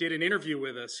and did an interview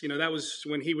with us. That was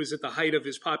when he was at the height of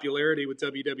his popularity with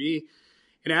WWE.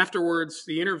 And afterwards,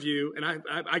 the interview, and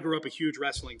I grew up a huge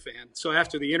wrestling fan. So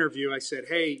after the interview, I said,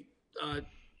 hey,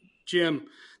 Jim,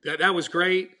 that was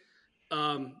great.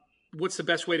 What's the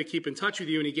best way to keep in touch with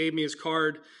you? And he gave me his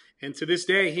card. And to this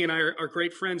day, he and I are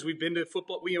great friends. We've been to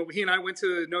football. He and I went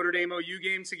to the Notre Dame OU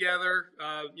game together,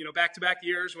 back-to-back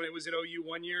years when it was at OU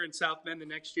one year and South Bend the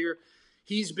next year.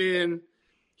 He's been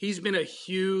a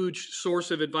huge source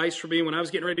of advice for me. When I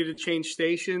was getting ready to change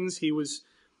stations,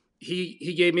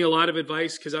 he gave me a lot of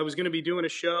advice because I was going to be doing a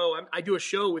show. I do a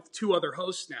show with two other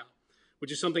hosts now,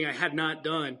 which is something I had not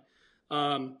done.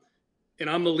 And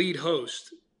I'm the lead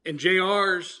host. And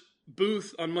JR's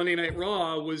booth on Monday Night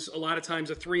Raw was a lot of times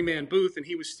a three-man booth, and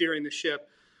he was steering the ship.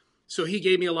 So he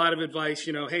gave me a lot of advice,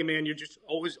 hey man, you're just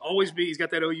always be, he's got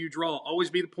that OU draw, always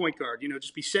be the point guard,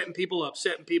 just be setting people up.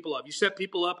 You set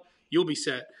people up, you'll be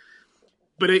set.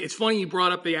 But it's funny you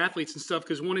brought up the athletes and stuff,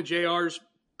 because one of JR's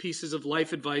pieces of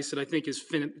life advice that I think is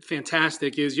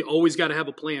fantastic is you always got to have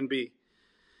a plan B.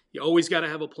 You always got to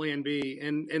have a plan B.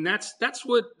 And that's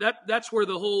where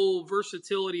the whole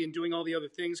versatility and doing all the other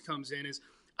things comes in. Is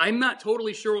I'm not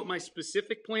totally sure what my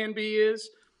specific plan B is,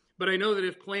 but I know that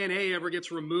if plan A ever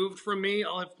gets removed from me,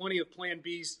 I'll have plenty of plan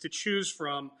Bs to choose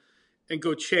from and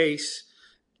go chase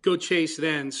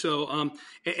then. So,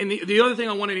 and the other thing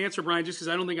I wanted to answer, Brian, just because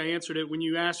I don't think I answered it, when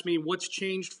you asked me what's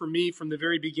changed for me from the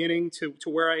very beginning to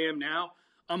where I am now,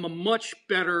 I'm a much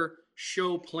better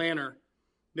show planner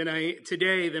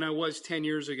today than I was 10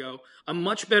 years ago. I'm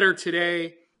much better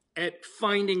today at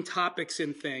finding topics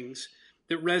and things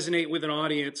that resonate with an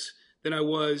audience than I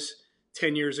was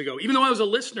 10 years ago. Even though I was a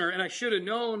listener and I should have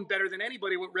known better than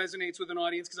anybody what resonates with an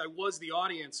audience because I was the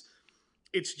audience,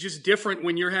 it's just different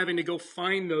when you're having to go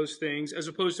find those things as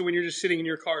opposed to when you're just sitting in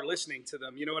your car listening to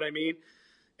them. You know what I mean?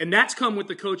 And that's come with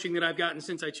the coaching that I've gotten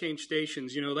since I changed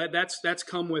stations. That's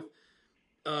come with,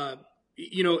 knowing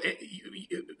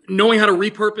how to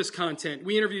repurpose content.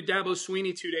 We interviewed Dabo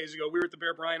Swinney 2 days ago. We were at the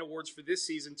Bear Bryant Awards for this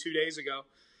season 2 days ago.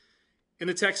 And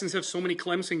the Texans have so many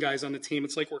Clemson guys on the team.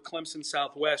 It's like we're Clemson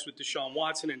Southwest with Deshaun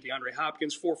Watson and DeAndre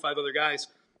Hopkins, 4 or 5 other guys.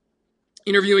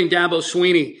 Interviewing Dabo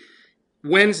Swinney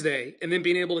Wednesday and then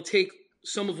being able to take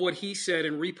some of what he said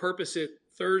and repurpose it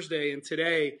Thursday and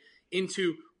today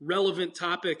into relevant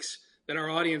topics that our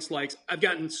audience likes. I've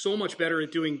gotten so much better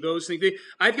at doing those things.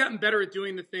 I've gotten better at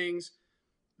doing the things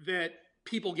that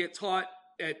people get taught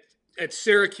at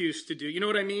Syracuse to do. You know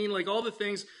what I mean? Like all the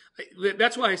things.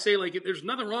 That's why I say, like, there's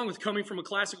nothing wrong with coming from a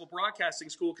classical broadcasting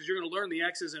school because you're going to learn the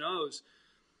X's and O's.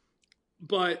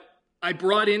 But I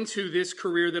brought into this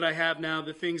career that I have now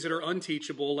the things that are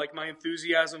unteachable, like my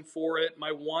enthusiasm for it,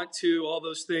 my want to, all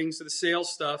those things, the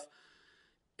sales stuff.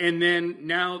 And then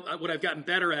now what I've gotten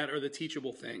better at are the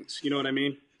teachable things. You know what I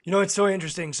mean? It's so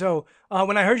interesting. So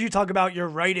when I heard you talk about your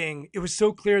writing, it was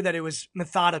so clear that it was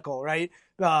methodical, right?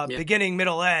 Beginning,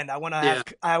 middle, end. I want to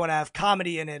have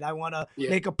comedy in it. I want to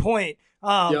make a point.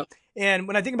 And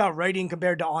when I think about writing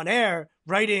compared to on air,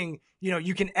 writing,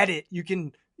 you can edit, you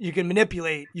can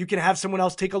manipulate, you can have someone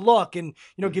else take a look and,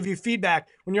 give you feedback.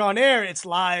 When you're on air, it's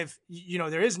live.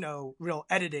 There is no real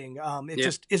editing. It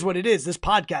just is what it is. This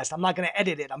podcast, I'm not going to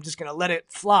edit it. I'm just going to let it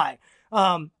fly.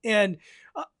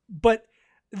 But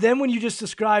then when you just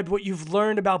described what you've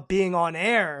learned about being on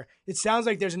air, it sounds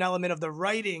like there's an element of the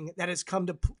writing that has come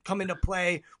into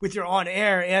play with your on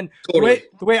air. And totally.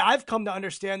 the way I've come to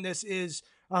understand this is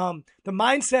the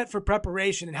mindset for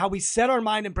preparation and how we set our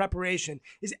mind in preparation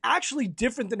is actually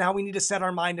different than how we need to set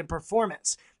our mind in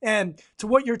performance. And to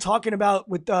what you're talking about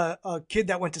with a kid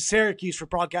that went to Syracuse for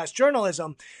broadcast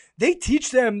journalism, they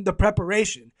teach them the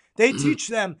preparation. They teach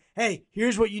them, hey,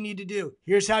 here's what you need to do.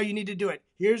 Here's how you need to do it.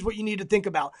 Here's what you need to think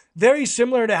about. Very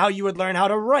similar to how you would learn how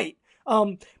to write.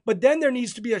 But then there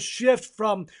needs to be a shift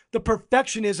from the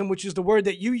perfectionism, which is the word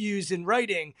that you use in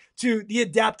writing, to the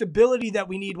adaptability that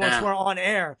we need once we're on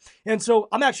air. And so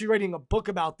I'm actually writing a book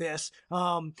about this,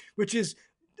 which is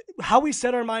how we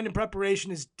set our mind in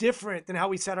preparation is different than how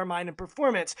we set our mind in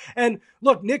performance. And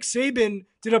look, Nick Saban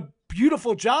did a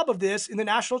beautiful job of this in the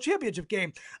national championship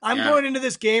game. I'm going into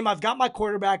this game. I've got my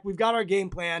quarterback. We've got our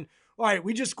game plan. All right,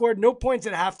 we just scored no points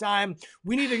at halftime.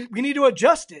 We need to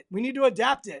adjust it. We need to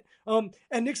adapt it. And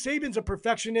Nick Saban's a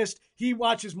perfectionist. He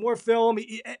watches more film.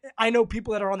 I know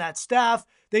people that are on that staff.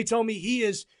 They tell me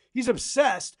he's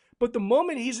obsessed. But the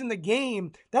moment he's in the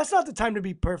game, that's not the time to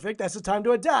be perfect. That's the time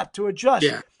to adapt, to adjust.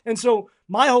 Yeah. And so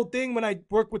my whole thing when I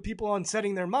work with people on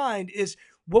setting their mind is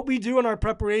what we do in our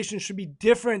preparation should be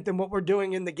different than what we're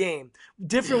doing in the game,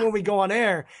 different when we go on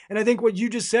air. And I think what you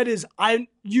just said is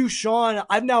Sean,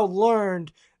 I've now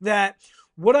learned that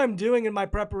what I'm doing in my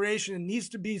preparation needs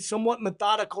to be somewhat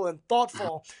methodical and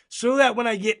thoughtful so that when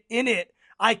I get in it,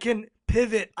 I can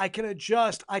pivot, I can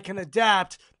adjust, I can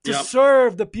adapt to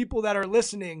serve the people that are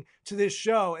listening to this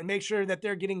show and make sure that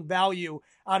they're getting value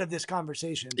out of this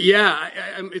conversation. Yeah,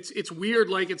 it's weird.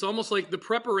 Like, it's almost like the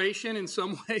preparation in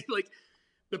some way, like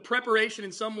the preparation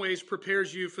in some ways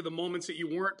prepares you for the moments that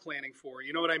you weren't planning for.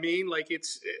 You know what I mean? Like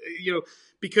it's,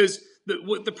 because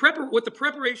what the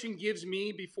preparation gives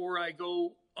me before I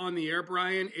go on the air,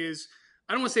 Brian, is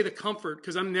I don't want to say the comfort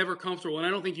because I'm never comfortable. And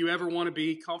I don't think you ever want to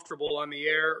be comfortable on the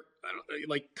air.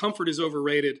 Like comfort is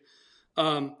overrated.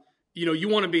 You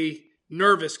want to be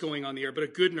nervous going on the air, but a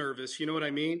good nervous, you know what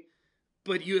I mean?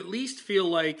 But you at least feel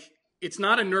like it's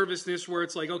not a nervousness where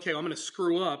it's like, okay, I'm going to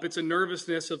screw up. It's a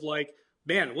nervousness of like,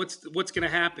 man, what's going to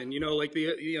happen? Like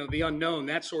the unknown,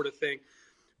 that sort of thing.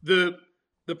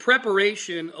 The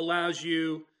preparation allows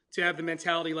you to have the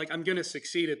mentality like, I'm going to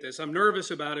succeed at this. I'm nervous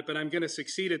about it, but I'm going to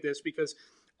succeed at this because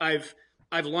I've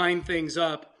lined things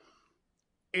up.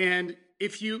 And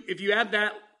if you have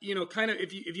that,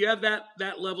 if you have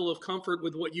that level of comfort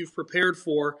with what you've prepared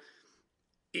for,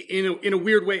 in a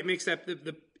weird way, it makes that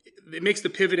it makes the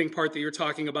pivoting part that you're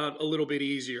talking about a little bit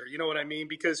easier. You know what I mean?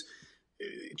 Because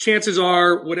chances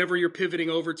are, whatever you're pivoting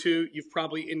over to, you've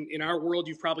probably, in our world,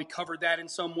 you've probably covered that in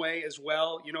some way as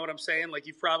well. You know what I'm saying? Like,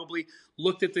 you've probably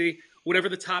looked at whatever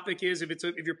the topic is. If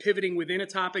you're pivoting within a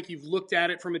topic, you've looked at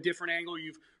it from a different angle.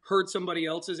 You've heard somebody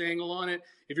else's angle on it.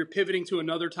 If you're pivoting to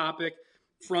another topic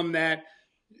from that,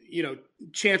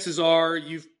 chances are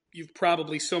you've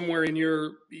probably somewhere in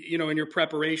your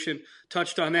preparation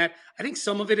touched on that. I think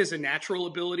some of it is a natural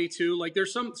ability too. Like,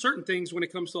 there's some certain things when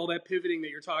it comes to all that pivoting that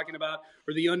you're talking about,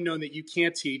 or the unknown, that you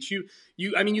can't teach.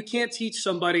 You can't teach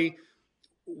somebody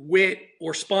wit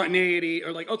or spontaneity,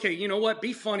 or like, okay, you know what,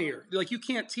 be funnier. Like, you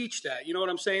can't teach that. You know what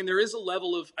I'm saying? There is a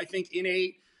level of, I think,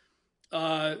 innate,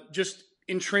 just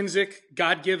intrinsic,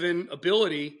 God-given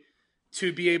ability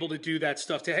to be able to do that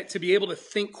stuff, to be able to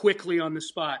think quickly on the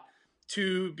spot,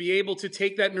 to be able to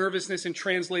take that nervousness and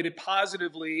translate it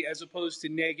positively as opposed to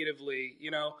negatively,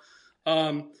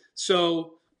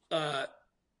 So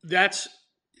that's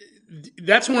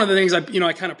one of the things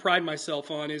I kind of pride myself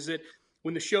on, is that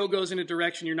when the show goes in a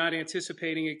direction you're not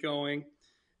anticipating it going,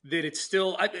 that it's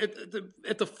still at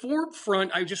the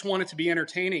forefront. I just want it to be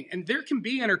entertaining, and there can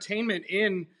be entertainment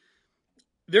in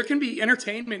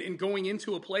going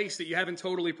into a place that you haven't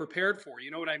totally prepared for.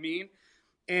 You know what I mean?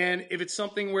 And if it's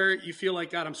something where you feel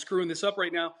like, God, I'm screwing this up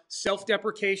right now,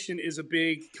 self-deprecation is a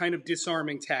big kind of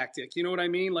disarming tactic. You know what I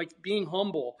mean? Like, being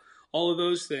humble, all of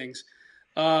those things.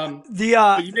 But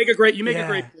you make a great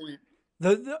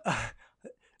point.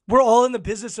 We're all in the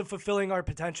business of fulfilling our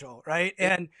potential, right?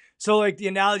 And so, like, the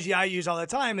analogy I use all the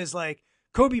time is like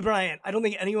Kobe Bryant. I don't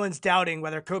think anyone's doubting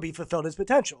whether Kobe fulfilled his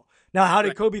potential. Now, how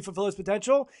did Kobe fulfill his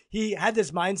potential? He had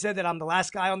this mindset that I'm the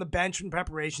last guy on the bench in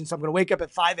preparation, so I'm going to wake up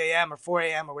at 5 a.m. or 4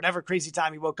 a.m. or whatever crazy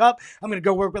time he woke up. I'm going to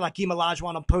go work with Hakeem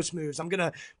Olajuwon on post moves. I'm going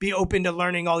to be open to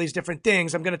learning all these different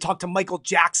things. I'm going to talk to Michael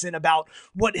Jackson about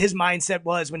what his mindset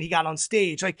was when he got on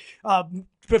stage. Like,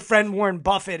 befriend Warren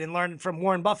Buffett and learn from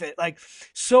Warren Buffett. Like,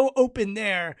 so open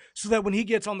there so that when he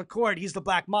gets on the court, he's the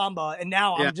Black Mamba, and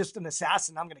now I'm just an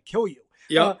assassin. I'm going to kill you.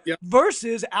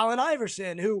 Versus Allen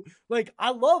Iverson, who, like,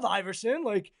 I love Iverson,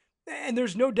 like, and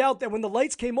there's no doubt that when the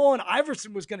lights came on,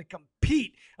 Iverson was going to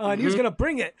compete and he was going to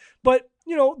bring it. But,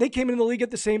 they came into the league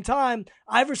at the same time.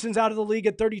 Iverson's out of the league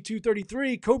at 32,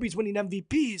 33. Kobe's winning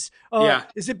MVPs.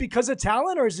 Is it because of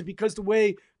talent, or is it because the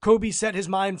way Kobe set his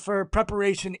mind for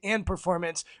preparation and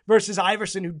performance versus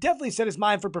Iverson, who definitely set his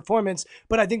mind for performance,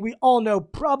 but I think we all know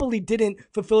probably didn't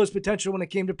fulfill his potential when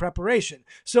it came to preparation.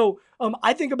 So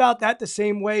I think about that the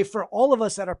same way for all of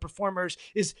us that are performers,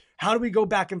 is how do we go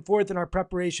back and forth in our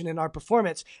preparation and our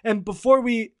performance? And before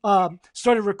we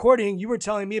started recording, you were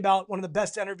telling me about one of the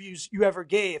best interviews you ever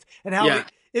gave and how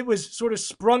it was sort of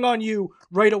sprung on you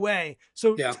right away.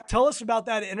 So tell us about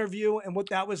that interview and what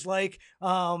that was like.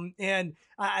 And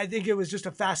I think it was just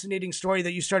a fascinating story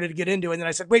that you started to get into. And then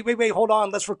I said, wait, hold on,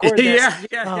 let's record this.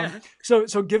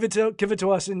 So give it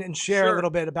to us and share a little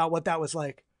bit about what that was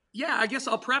like. Yeah, I guess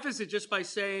I'll preface it just by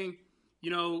saying,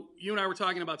 you and I were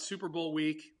talking about Super Bowl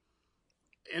week.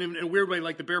 And in a weird way,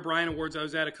 like the Bear Bryant Awards I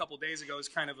was at a couple of days ago is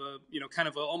kind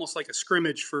of almost like a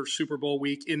scrimmage for Super Bowl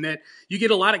week, in that you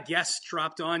get a lot of guests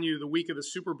dropped on you the week of the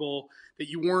Super Bowl that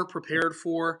you weren't prepared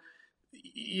for.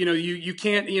 You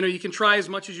can't, you can try as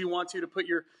much as you want to put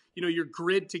your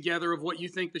grid together of what you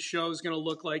think the show is going to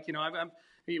look like.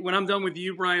 When I'm done with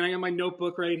you, Brian, I got my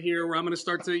notebook right here where I'm going to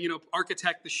start to,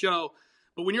 architect the show.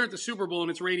 But when you're at the Super Bowl and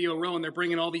it's Radio Row and they're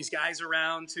bringing all these guys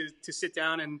around to sit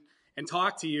down and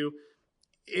talk to you,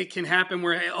 it can happen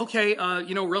where, okay,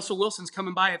 Russell Wilson's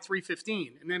coming by at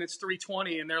 3:15, and then it's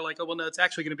 3:20, and they're like, oh, well, no, it's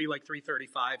actually going to be like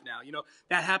 3:35 now.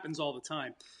 That happens all the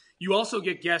time. You also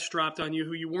get guests dropped on you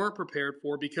who you weren't prepared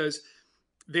for because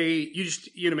maybe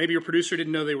your producer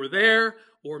didn't know they were there,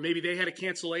 or maybe they had a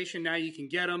cancellation. Now you can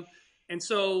get them. And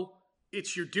so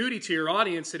it's your duty to your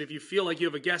audience that if you feel like you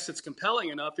have a guest that's compelling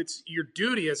enough, it's your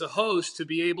duty as a host to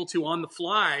be able to, on the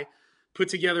fly, put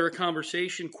together a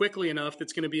conversation quickly enough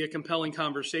that's going to be a compelling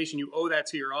conversation. You owe that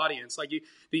to your audience. Like,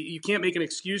 you can't make an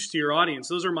excuse to your audience.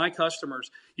 Those are my customers.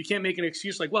 You can't make an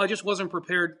excuse like, well, I just wasn't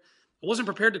prepared. I wasn't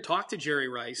prepared to talk to Jerry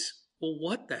Rice. Well,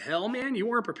 what the hell, man? You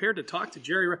weren't prepared to talk to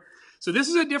Jerry Rice. So this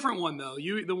is a different one, though.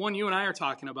 The one you and I are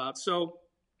talking about. So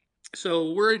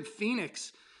we're in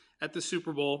Phoenix at the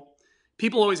Super Bowl.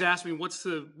 people always ask me, what's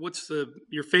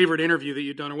your favorite interview that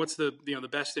you've done, or what's the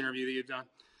best interview that you've done?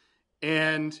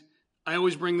 And I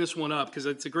always bring this one up because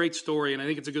it's a great story, and I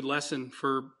think it's a good lesson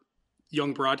for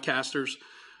young broadcasters.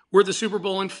 We're at the Super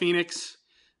Bowl in Phoenix,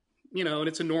 and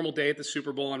it's a normal day at the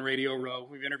Super Bowl on Radio Row.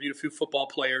 We've interviewed a few football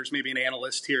players, maybe an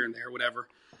analyst here and there, whatever.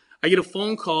 I get a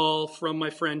phone call from my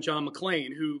friend John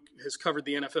McClain, who has covered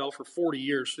the NFL for 40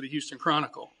 years for the Houston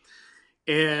Chronicle.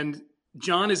 And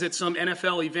John is at some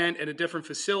NFL event at a different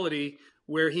facility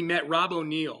where he met Rob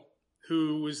O'Neill,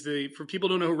 who was for people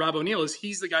who don't know who Rob O'Neill is,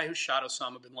 he's the guy who shot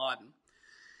Osama bin Laden.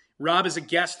 Rob is a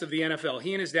guest of the NFL.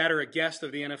 He and his dad are a guest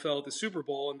of the NFL at the Super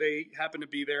Bowl, and they happened to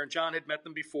be there, and John had met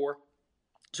them before.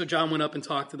 So John went up and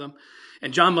talked to them.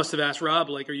 And John must have asked Rob,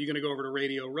 like, are you going to go over to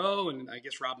Radio Row? And I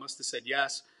guess Rob must have said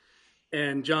yes.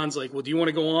 And John's like, well, do you want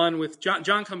to go on with John?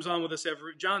 John comes on with us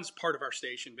John's part of our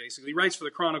station, basically. He writes for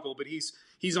the Chronicle, but he's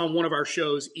on one of our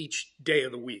shows each day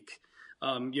of the week.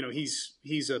 He's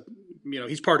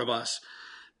part of us.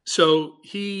 So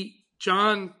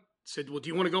John said, well, do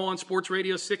you want to go on Sports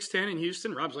Radio 610 in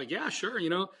Houston? Rob's like, yeah, sure.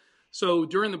 So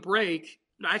during the break,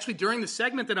 actually during the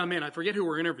segment that I'm in, I forget who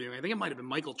we're interviewing. I think it might've been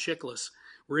Michael Chiklis.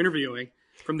 We're interviewing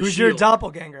from the Who's Shield. your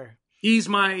doppelganger? He's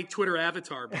my Twitter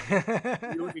avatar.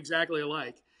 We look exactly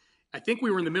alike. I think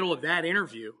we were in the middle of that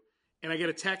interview, and I get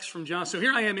a text from John. So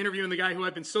here I am interviewing the guy who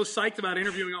I've been so psyched about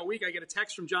interviewing all week. I get a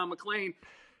text from John McClain,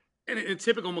 and a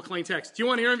typical McClain text. Do you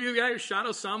want to interview the guy who shot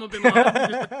Osama bin Laden?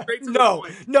 Just straight to the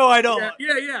point. No, I don't.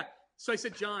 Yeah. So I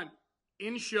said, John,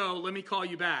 in show, let me call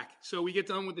you back. So we get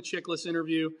done with the Chiklis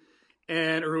interview,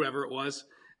 or whoever it was,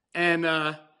 and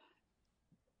I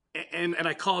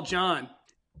called John.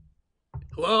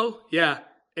 Hello? Yeah.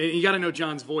 And you got to know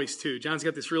John's voice, too. John's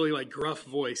got this really, gruff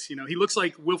voice. He looks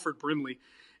like Wilford Brimley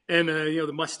and,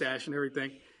 the mustache and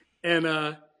everything. And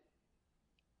I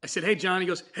said, hey, John. He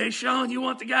goes, hey, Sean, you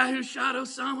want the guy who shot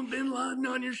Osama bin Laden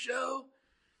on your show?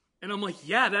 And I'm like,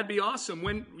 yeah, that'd be awesome.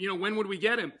 When would we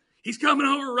get him? He's coming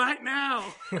over right now.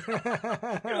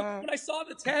 When I saw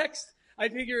the text, I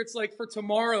figure it's for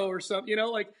tomorrow or something,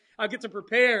 I'll get to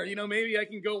prepare. Maybe I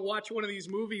can go watch one of these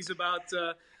movies about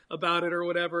it or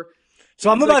whatever. So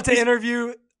I'm about to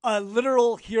interview a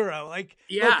literal hero. Look,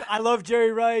 I love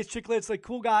Jerry Rice, Chicklets,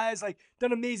 cool guys,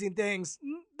 done amazing things.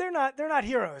 They're not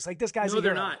heroes. This guy's a hero. No,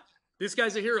 they're not. This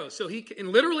guy's a hero. So and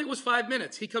literally it was 5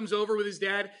 minutes. He comes over with his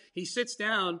dad. He sits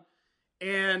down,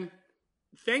 and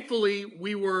thankfully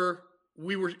we were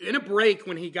in a break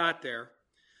when he got there.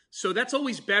 So that's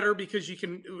always better because you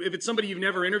can, if it's somebody you've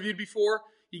never interviewed before,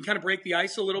 you can kind of break the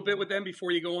ice a little bit with them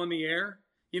before you go on the air.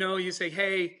 You say,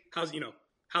 hey,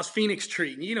 how's Phoenix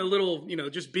treating? Little,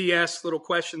 just BS, little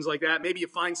questions like that. Maybe you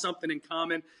find something in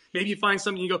common. Maybe you find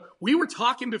something, you go, we were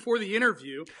talking before the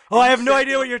interview. Oh, I have no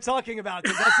idea what you're talking about.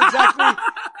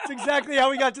 That's exactly how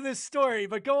we got to this story.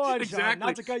 But go on, Sean,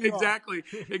 not to cut you off.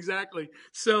 Exactly.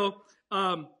 So,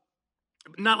 not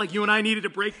like you and I needed to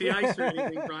break the ice or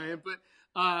anything, Brian.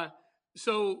 But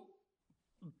so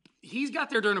he's got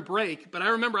there during a break. But I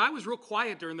remember I was real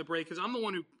quiet during the break because I'm the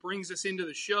one who brings us into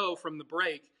the show from the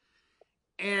break.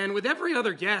 And with every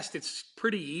other guest, it's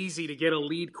pretty easy to get a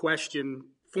lead question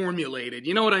formulated.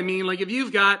 You know what I mean? If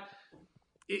you've got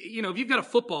a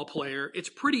football player, it's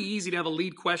pretty easy to have a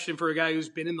lead question for a guy who's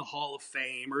been in the Hall of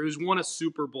Fame or who's won a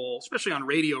Super Bowl, especially on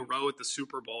Radio Row at the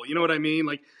Super Bowl. You know what I mean?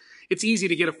 It's easy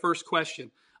to get a first question.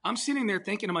 I'm sitting there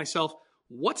thinking to myself,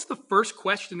 what's the first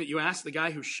question that you ask the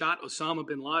guy who shot Osama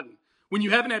bin Laden? When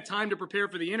you haven't had time to prepare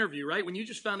for the interview, right? When you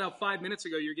just found out 5 minutes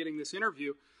ago you're getting this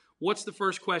interview, what's the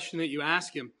first question that you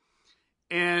ask him?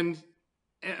 And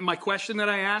my question that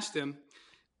I asked him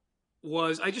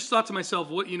was, I just thought to myself,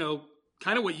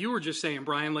 kind of what you were just saying,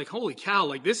 Brian, holy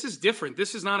cow, this is different.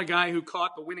 This is not a guy who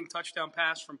caught the winning touchdown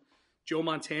pass from Joe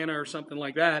Montana or something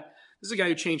like that. This is a guy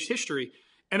who changed history.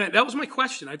 And that was my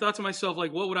question. I thought to myself,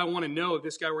 what would I want to know if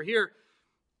this guy were here?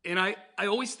 And I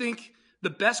always think the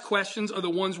best questions are the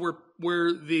ones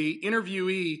where the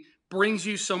interviewee brings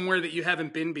you somewhere that you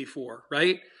haven't been before,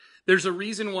 right? There's a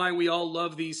reason why we all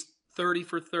love these 30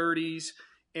 for 30s,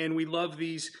 and we love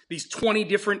these 20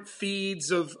 different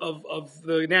feeds of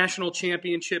the national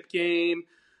championship game,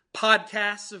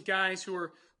 podcasts of guys who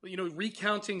are,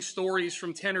 recounting stories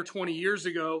from 10 or 20 years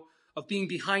ago of being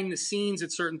behind the scenes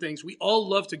at certain things. We all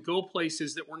love to go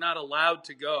places that we're not allowed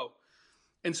to go.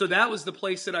 And so that was the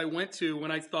place that I went to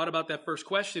when I thought about that first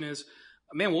question is,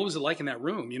 man, what was it like in that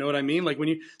room? You know what I mean?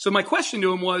 So my question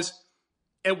to him was,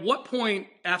 at what point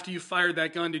after you fired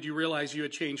that gun did you realize you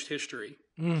had changed history?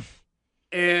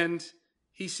 And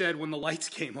he said, when the lights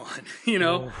came on, and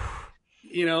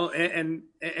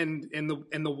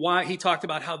the why he talked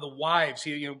about how the wives,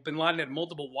 bin Laden had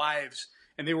multiple wives,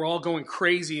 and they were all going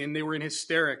crazy and they were in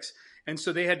hysterics. And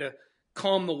so they had to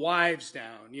calm the wives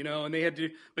down, and they had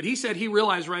to, but he said he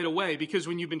realized right away, because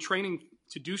when you've been training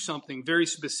to do something very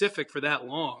specific for that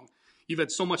long, you've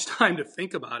had so much time to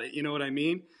think about it. You know what I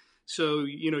mean? So,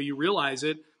 you realize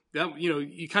it, that,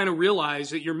 you kind of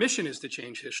realize that your mission is to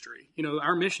change history.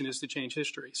 Our mission is to change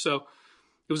history. So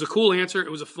it was a cool answer.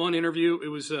 It was a fun interview. It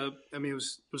was, it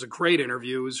was a great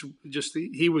interview. It was just,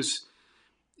 it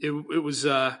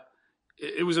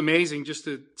was amazing just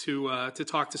to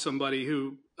talk to somebody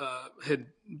who had,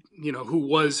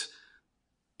 whose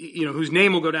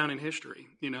name will go down in history,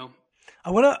 I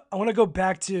want to go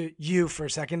back to you for a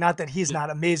second. Not that he's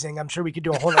not amazing. I'm sure we could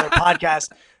do a whole other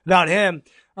podcast about him.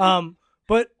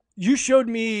 But you showed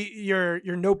me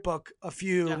your notebook a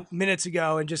few minutes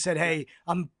ago and just said, "Hey,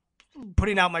 I'm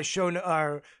putting out my show,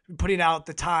 or putting out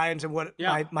the times and what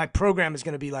my program is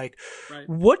going to be like." Right.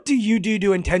 What do you do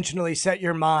to intentionally set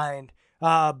your mind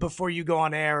before you go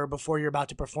on air or before you're about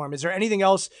to perform? Is there anything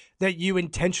else that you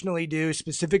intentionally do,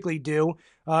 specifically do,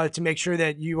 to make sure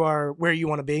that you are where you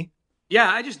want to be? Yeah,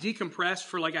 I just decompress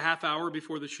for like a half hour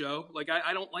before the show. Like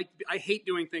I hate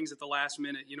doing things at the last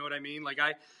minute. You know what I mean? Like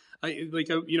I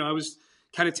was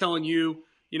kind of telling you,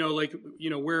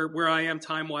 where I am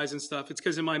time wise and stuff. It's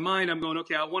because in my mind I'm going,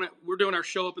 okay, we're doing our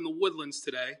show up in the Woodlands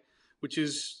today, which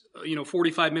is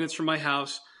 45 minutes from my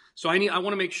house. So I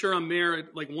want to make sure I'm there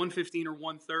at like 1:15 or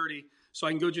 1:30, so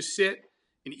I can go just sit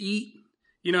and eat,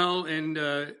 and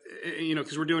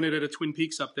because we're doing it at a Twin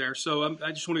Peaks up there. So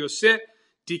I just want to go sit,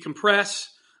 decompress,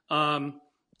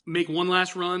 make one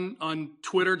last run on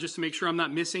Twitter just to make sure I'm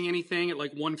not missing anything at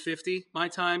like 1:50 my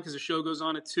time, because the show goes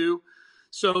on at 2.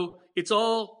 So it's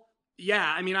all,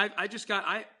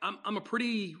 I'm a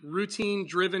pretty routine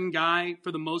driven guy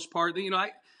for the most part.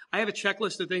 I have a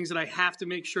checklist of things that I have to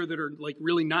make sure that are like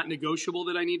really not negotiable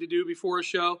that I need to do before a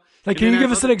show. Like, can you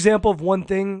give us an example of one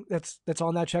thing that's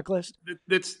on that checklist?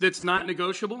 That's not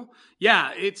negotiable?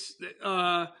 Yeah, it's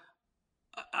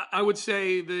I would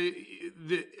say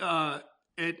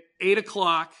at 8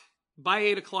 o'clock, by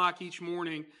 8 o'clock each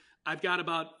morning, I've got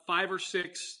about 5 or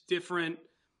 6 different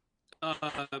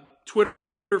Twitter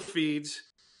feeds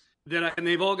and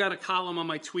they've all got a column on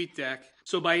my tweet deck.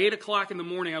 So by 8 o'clock in the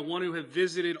morning, I want to have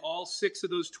visited all 6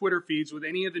 of those Twitter feeds with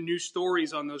any of the new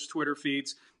stories on those Twitter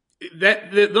feeds.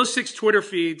 Those 6 Twitter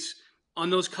feeds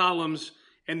on those columns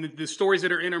and the stories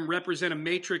that are in them represent a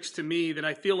matrix to me that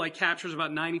I feel like captures about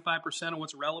 95% of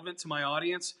what's relevant to my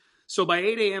audience. So by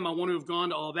 8 a.m., I want to have gone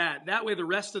to all that. That way, the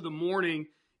rest of the morning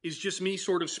is just me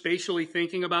sort of spatially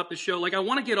thinking about the show. Like, I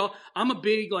want to I'm a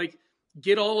big, like,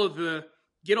 get all of the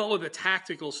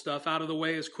tactical stuff out of the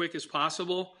way as quick as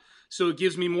possible. So it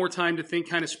gives me more time to think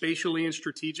kind of spatially and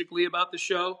strategically about the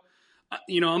show.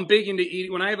 I'm big into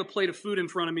eating. When I have a plate of food in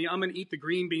front of me, I'm going to eat the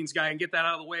green beans guy and get that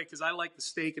out of the way because I like the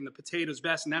steak and the potatoes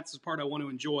best, and that's the part I want to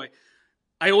enjoy.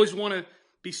 I always want to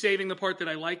be saving the part that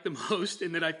I like the most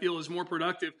and that I feel is more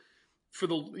productive for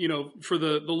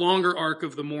the longer arc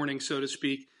of the morning, so to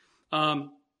speak. And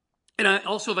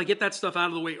if I get that stuff out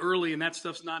of the way early and that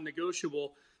stuff's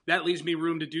non-negotiable, that leaves me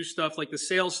room to do stuff like the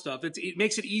sales stuff. It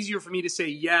makes it easier for me to say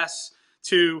yes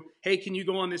to, hey, can you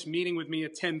go on this meeting with me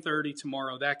at 10:30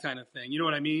 tomorrow? That kind of thing. You know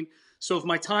what I mean? So if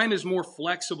my time is more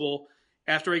flexible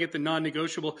after I get the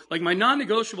non-negotiable, like my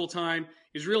non-negotiable time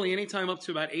is really any time up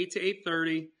to about 8 to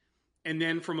 8:30, and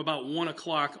then from about 1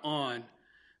 o'clock on,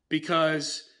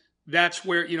 because that's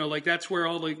where, that's where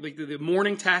all the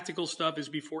morning tactical stuff is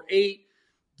before 8.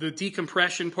 The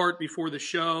decompression part before the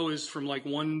show is from like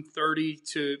 1:30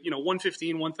 to,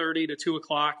 1:15, 1:30 to 2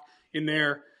 o'clock in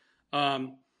there.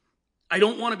 I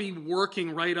don't want to be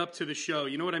working right up to the show.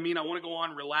 You know what I mean? I want to go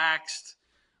on relaxed.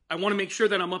 I want to make sure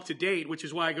that I'm up to date, which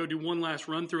is why I go do one last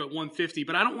run through at 1:50.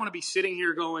 But I don't want to be sitting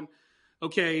here going,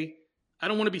 okay, I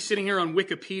don't want to be sitting here on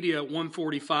Wikipedia at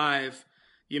 1:45,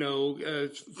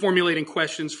 formulating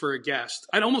questions for a guest.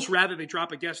 I'd almost rather they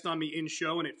drop a guest on me in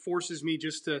show and it forces me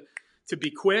just to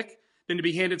be quick than to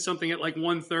be handed something at like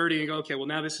 1:30 and go, okay, well,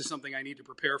 now this is something I need to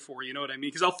prepare for. You know what I mean?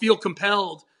 Because I'll feel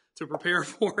compelled to prepare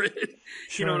for it.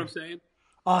 Sure. You know what I'm saying?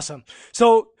 Awesome.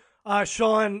 So,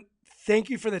 Sean, thank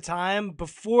you for the time.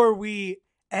 Before we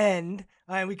end,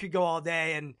 and we could go all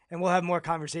day and we'll have more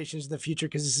conversations in the future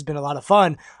because this has been a lot of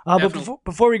fun. But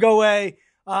before we go away,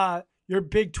 you're a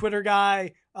big Twitter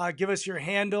guy. Give us your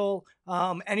handle,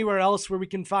 anywhere else where we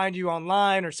can find you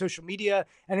online or social media,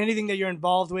 and anything that you're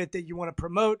involved with that you want to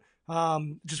promote.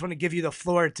 Just want to give you the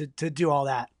floor to do all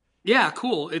that. Yeah,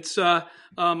 cool. It's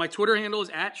my Twitter handle is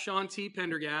at Sean T.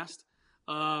 Pendergast.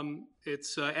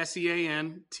 It's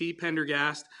SEAN T.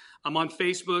 Pendergast. I'm on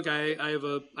Facebook. I have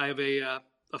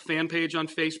a fan page on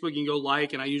Facebook. You can go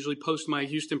like, and I usually post my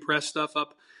Houston Press stuff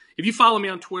up. If you follow me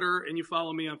on Twitter and you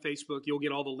follow me on Facebook, you'll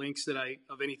get all the links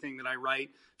of anything that I write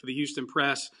for the Houston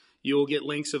Press. You'll get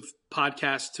links of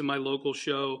podcasts to my local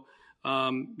show.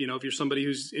 If you're somebody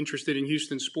who's interested in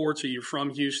Houston sports, or you're from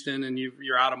Houston and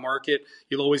you're out of market,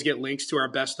 you'll always get links to our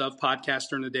best of podcast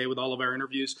during the day with all of our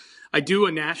interviews. I do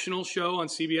a national show on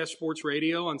CBS Sports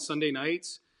Radio on Sunday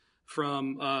nights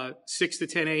from 6 to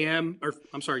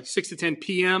 10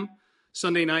 p.m.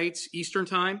 Sunday nights Eastern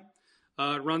time.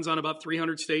 It runs on about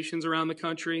 300 stations around the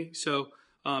country. So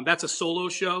that's a solo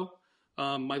show.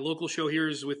 My local show here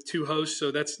is with two hosts.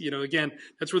 So that's, again,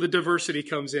 that's where the diversity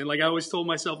comes in. Like I always told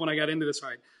myself when I got into this, all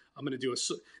right, I'm going to do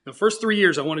the first 3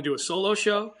 years, I want to do a solo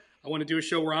show. I want to do a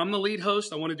show where I'm the lead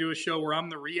host. I want to do a show where I'm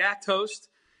the react host.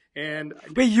 And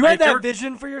wait, you had that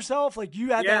vision for yourself? Like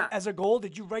you had that as a goal?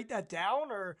 Did you write that down,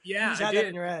 or you just had that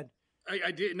in your head?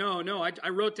 I did. No. I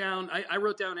wrote down. I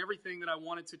wrote down everything that I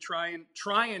wanted to try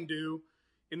and do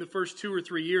in the first 2 or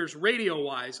 3 years, radio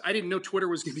wise. I didn't know Twitter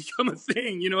was going to become a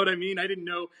thing. You know what I mean? I didn't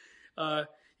know. I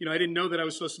didn't know that I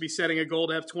was supposed to be setting a goal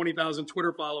to have 20,000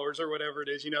 Twitter followers or whatever it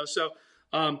is. So,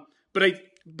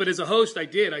 but as a host, I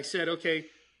did. I said, okay,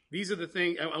 these are the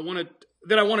things I want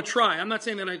to try. I'm not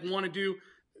saying that I want to do.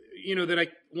 That I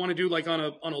want to do like on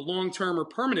a long-term or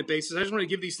permanent basis. I just want to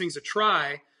give these things a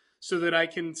try so that I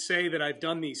can say that I've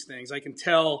done these things. I can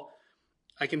tell,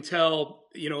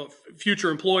 future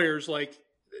employers, like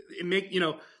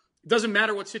it doesn't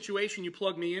matter what situation you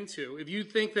plug me into. If you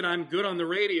think that I'm good on the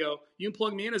radio, you can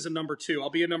plug me in as a number 2. I'll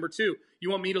be a number 2. You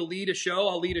want me to lead a show?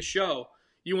 I'll lead a show.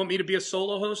 You want me to be a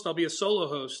solo host? I'll be a solo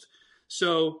host.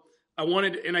 So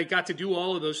I got to do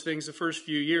all of those things the first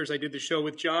few years. I did the show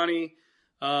with Johnny,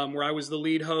 where I was the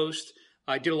lead host.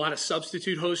 I did a lot of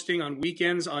substitute hosting on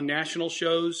weekends on national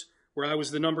shows where I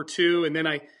was the number 2. And then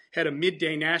I had a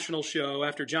midday national show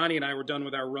after Johnny and I were done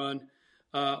with our run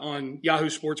on Yahoo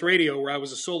Sports Radio, where I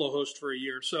was a solo host for a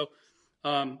year. So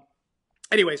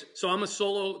anyways, so I'm a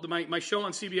solo. My show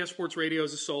on CBS Sports Radio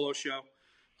is a solo show,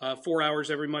 4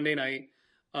 hours every Monday night.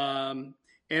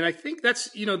 And I think that's,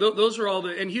 those are all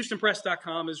and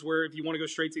HoustonPress.com is where, if you want to go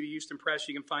straight to the Houston Press,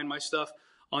 you can find my stuff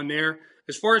on there.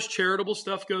 As far as charitable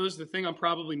stuff goes, the thing I'm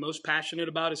probably most passionate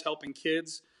about is helping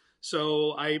kids.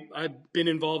 So I've been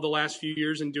involved the last few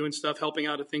years in doing stuff, helping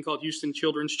out a thing called Houston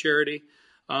Children's Charity.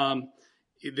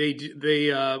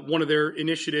 They one of their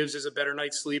initiatives is a better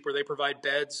night's sleep, where they provide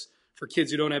beds for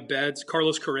kids who don't have beds.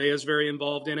 Carlos Correa is very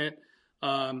involved in it.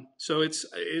 So it's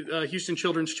Houston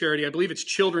Children's Charity. I believe it's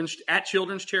Children's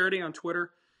Charity on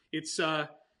Twitter. It's the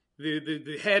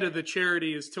head of the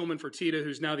charity is Tillman Fertitta,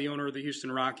 who's now the owner of the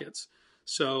Houston Rockets.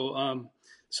 So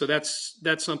that's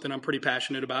something I'm pretty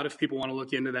passionate about. If people want to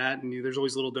look into that, and there's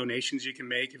always little donations you can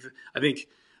make. I think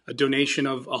a donation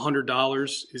of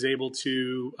 $100 is able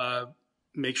to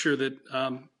make sure that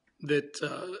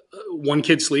one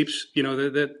kid sleeps.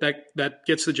 That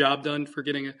gets the job done for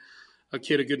getting a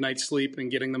kid a good night's sleep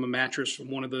and getting them a mattress from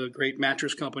one of the great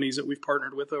mattress companies that we've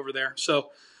partnered with over there.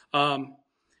 So,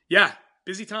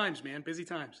 busy times, man. Busy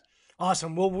times.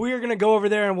 Awesome. Well, we're going to go over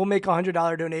there and we'll make a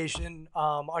 $100 donation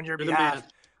on your behalf.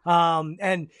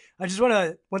 And I just want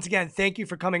to, once again, thank you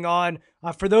for coming on.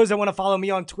 For those that want to follow me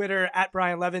on Twitter, at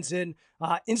Brian Levinson,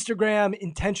 Instagram,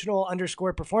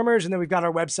 intentional_performers. And then we've got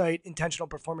our website,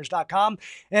 intentionalperformers.com.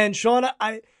 And Sean,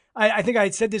 I think I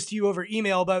said this to you over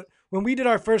email, but when we did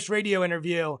our first radio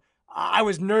interview, I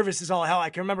was nervous as all hell. I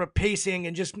can remember pacing,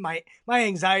 and just my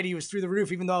anxiety was through the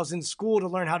roof, even though I was in school to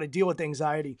learn how to deal with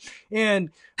anxiety.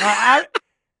 And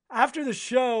after the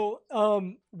show,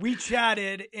 we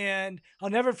chatted, and I'll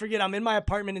never forget, I'm in my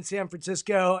apartment in San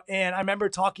Francisco, and I remember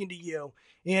talking to you,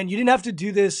 and you didn't have to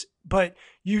do this, but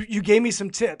you gave me some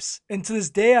tips. And to this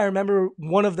day, I remember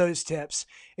one of those tips,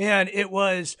 and it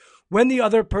was, when the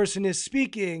other person is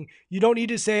speaking, you don't need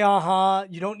to say, uh-huh,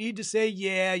 you don't need to say,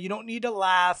 yeah, you don't need to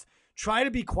laugh. Try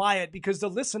to be quiet, because the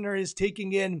listener is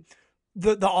taking in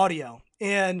the audio.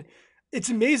 And it's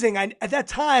amazing. At that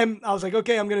time, I was like,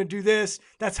 okay, I'm going to do this.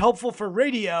 That's helpful for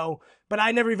radio, but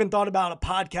I never even thought about a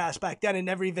podcast back then. It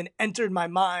never even entered my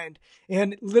mind.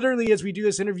 And literally, as we do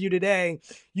this interview today,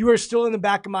 you are still in the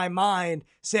back of my mind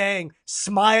saying,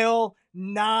 smile,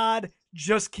 nod,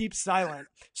 just keep silent.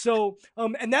 So,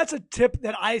 and that's a tip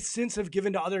that I since have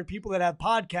given to other people that have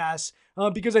podcasts,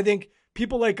 because I think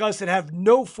people like us that have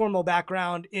no formal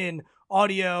background in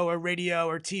audio or radio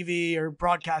or TV or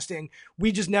broadcasting.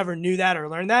 We just never knew that or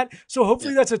learned that. So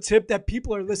hopefully that's a tip that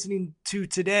people are listening to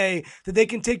today that they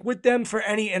can take with them for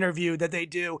any interview that they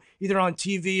do, either on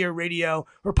TV or radio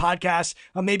or podcast.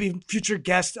 Maybe future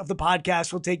guests of the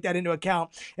podcast will take that into account.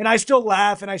 And I still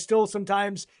laugh and I still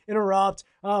sometimes interrupt,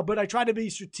 but I try to be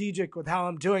strategic with how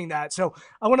I'm doing that. So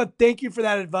I want to thank you for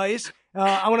that advice.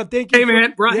 I want to thank you. Hey,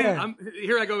 man, Brian,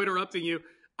 here I go interrupting you.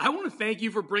 I want to thank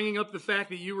you for bringing up the fact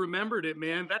that you remembered it,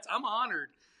 man. I'm honored.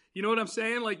 You know what I'm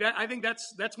saying? Like that. I think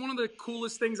that's one of the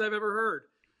coolest things I've ever heard.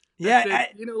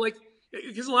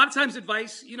 Because a lot of times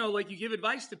advice, you give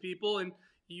advice to people and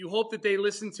you hope that they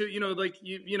listen to,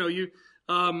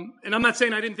 and I'm not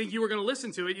saying I didn't think you were going to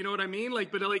listen to it. You know what I mean?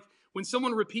 But when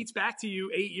someone repeats back to you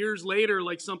 8 years later,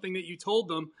 like something that you told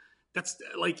them, that's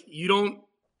like, you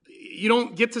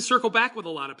don't get to circle back with a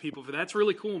lot of people for that. That's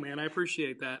really cool, man. I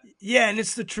appreciate that. Yeah. And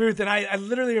it's the truth. And I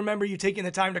literally remember you taking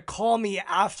the time to call me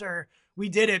after we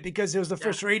did it because it was the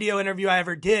first radio interview I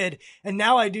ever did. And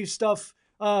now I do stuff,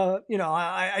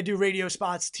 I do radio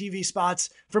spots, TV spots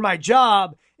for my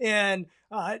job. And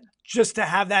just to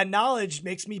have that knowledge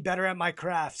makes me better at my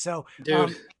craft. So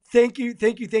thank you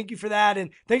for that. And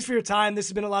thanks for your time. This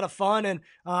has been a lot of fun. And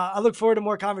I look forward to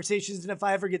more conversations. And if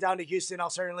I ever get down to Houston, I'll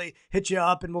certainly hit you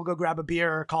up and we'll go grab a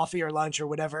beer or coffee or lunch or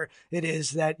whatever it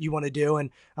is that you want to do. And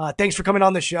thanks for coming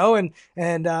on the show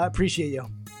and appreciate you.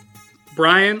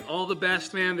 Brian, all the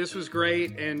best, man. This was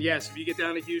great. And yes, if you get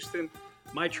down to Houston,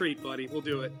 my treat, buddy. We'll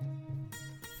do it.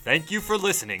 Thank you for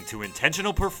listening to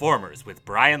Intentional Performers with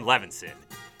Brian Levinson.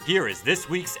 Here is this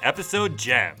week's episode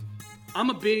gem.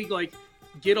 I'm a big,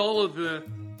 get all of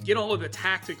the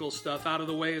tactical stuff out of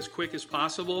the way as quick as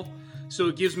possible. So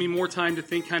it gives me more time to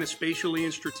think kind of spatially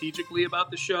and strategically about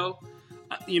the show.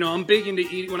 I'm big into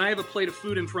eating. When I have a plate of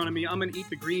food in front of me, I'm going to eat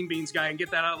the green beans guy and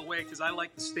get that out of the way because I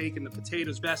like the steak and the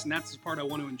potatoes best, and that's the part I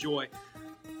want to enjoy.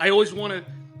 I always want to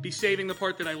be saving the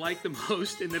part that I like the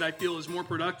most and that I feel is more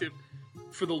productive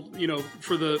for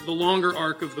the longer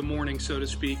arc of the morning, so to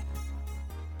speak.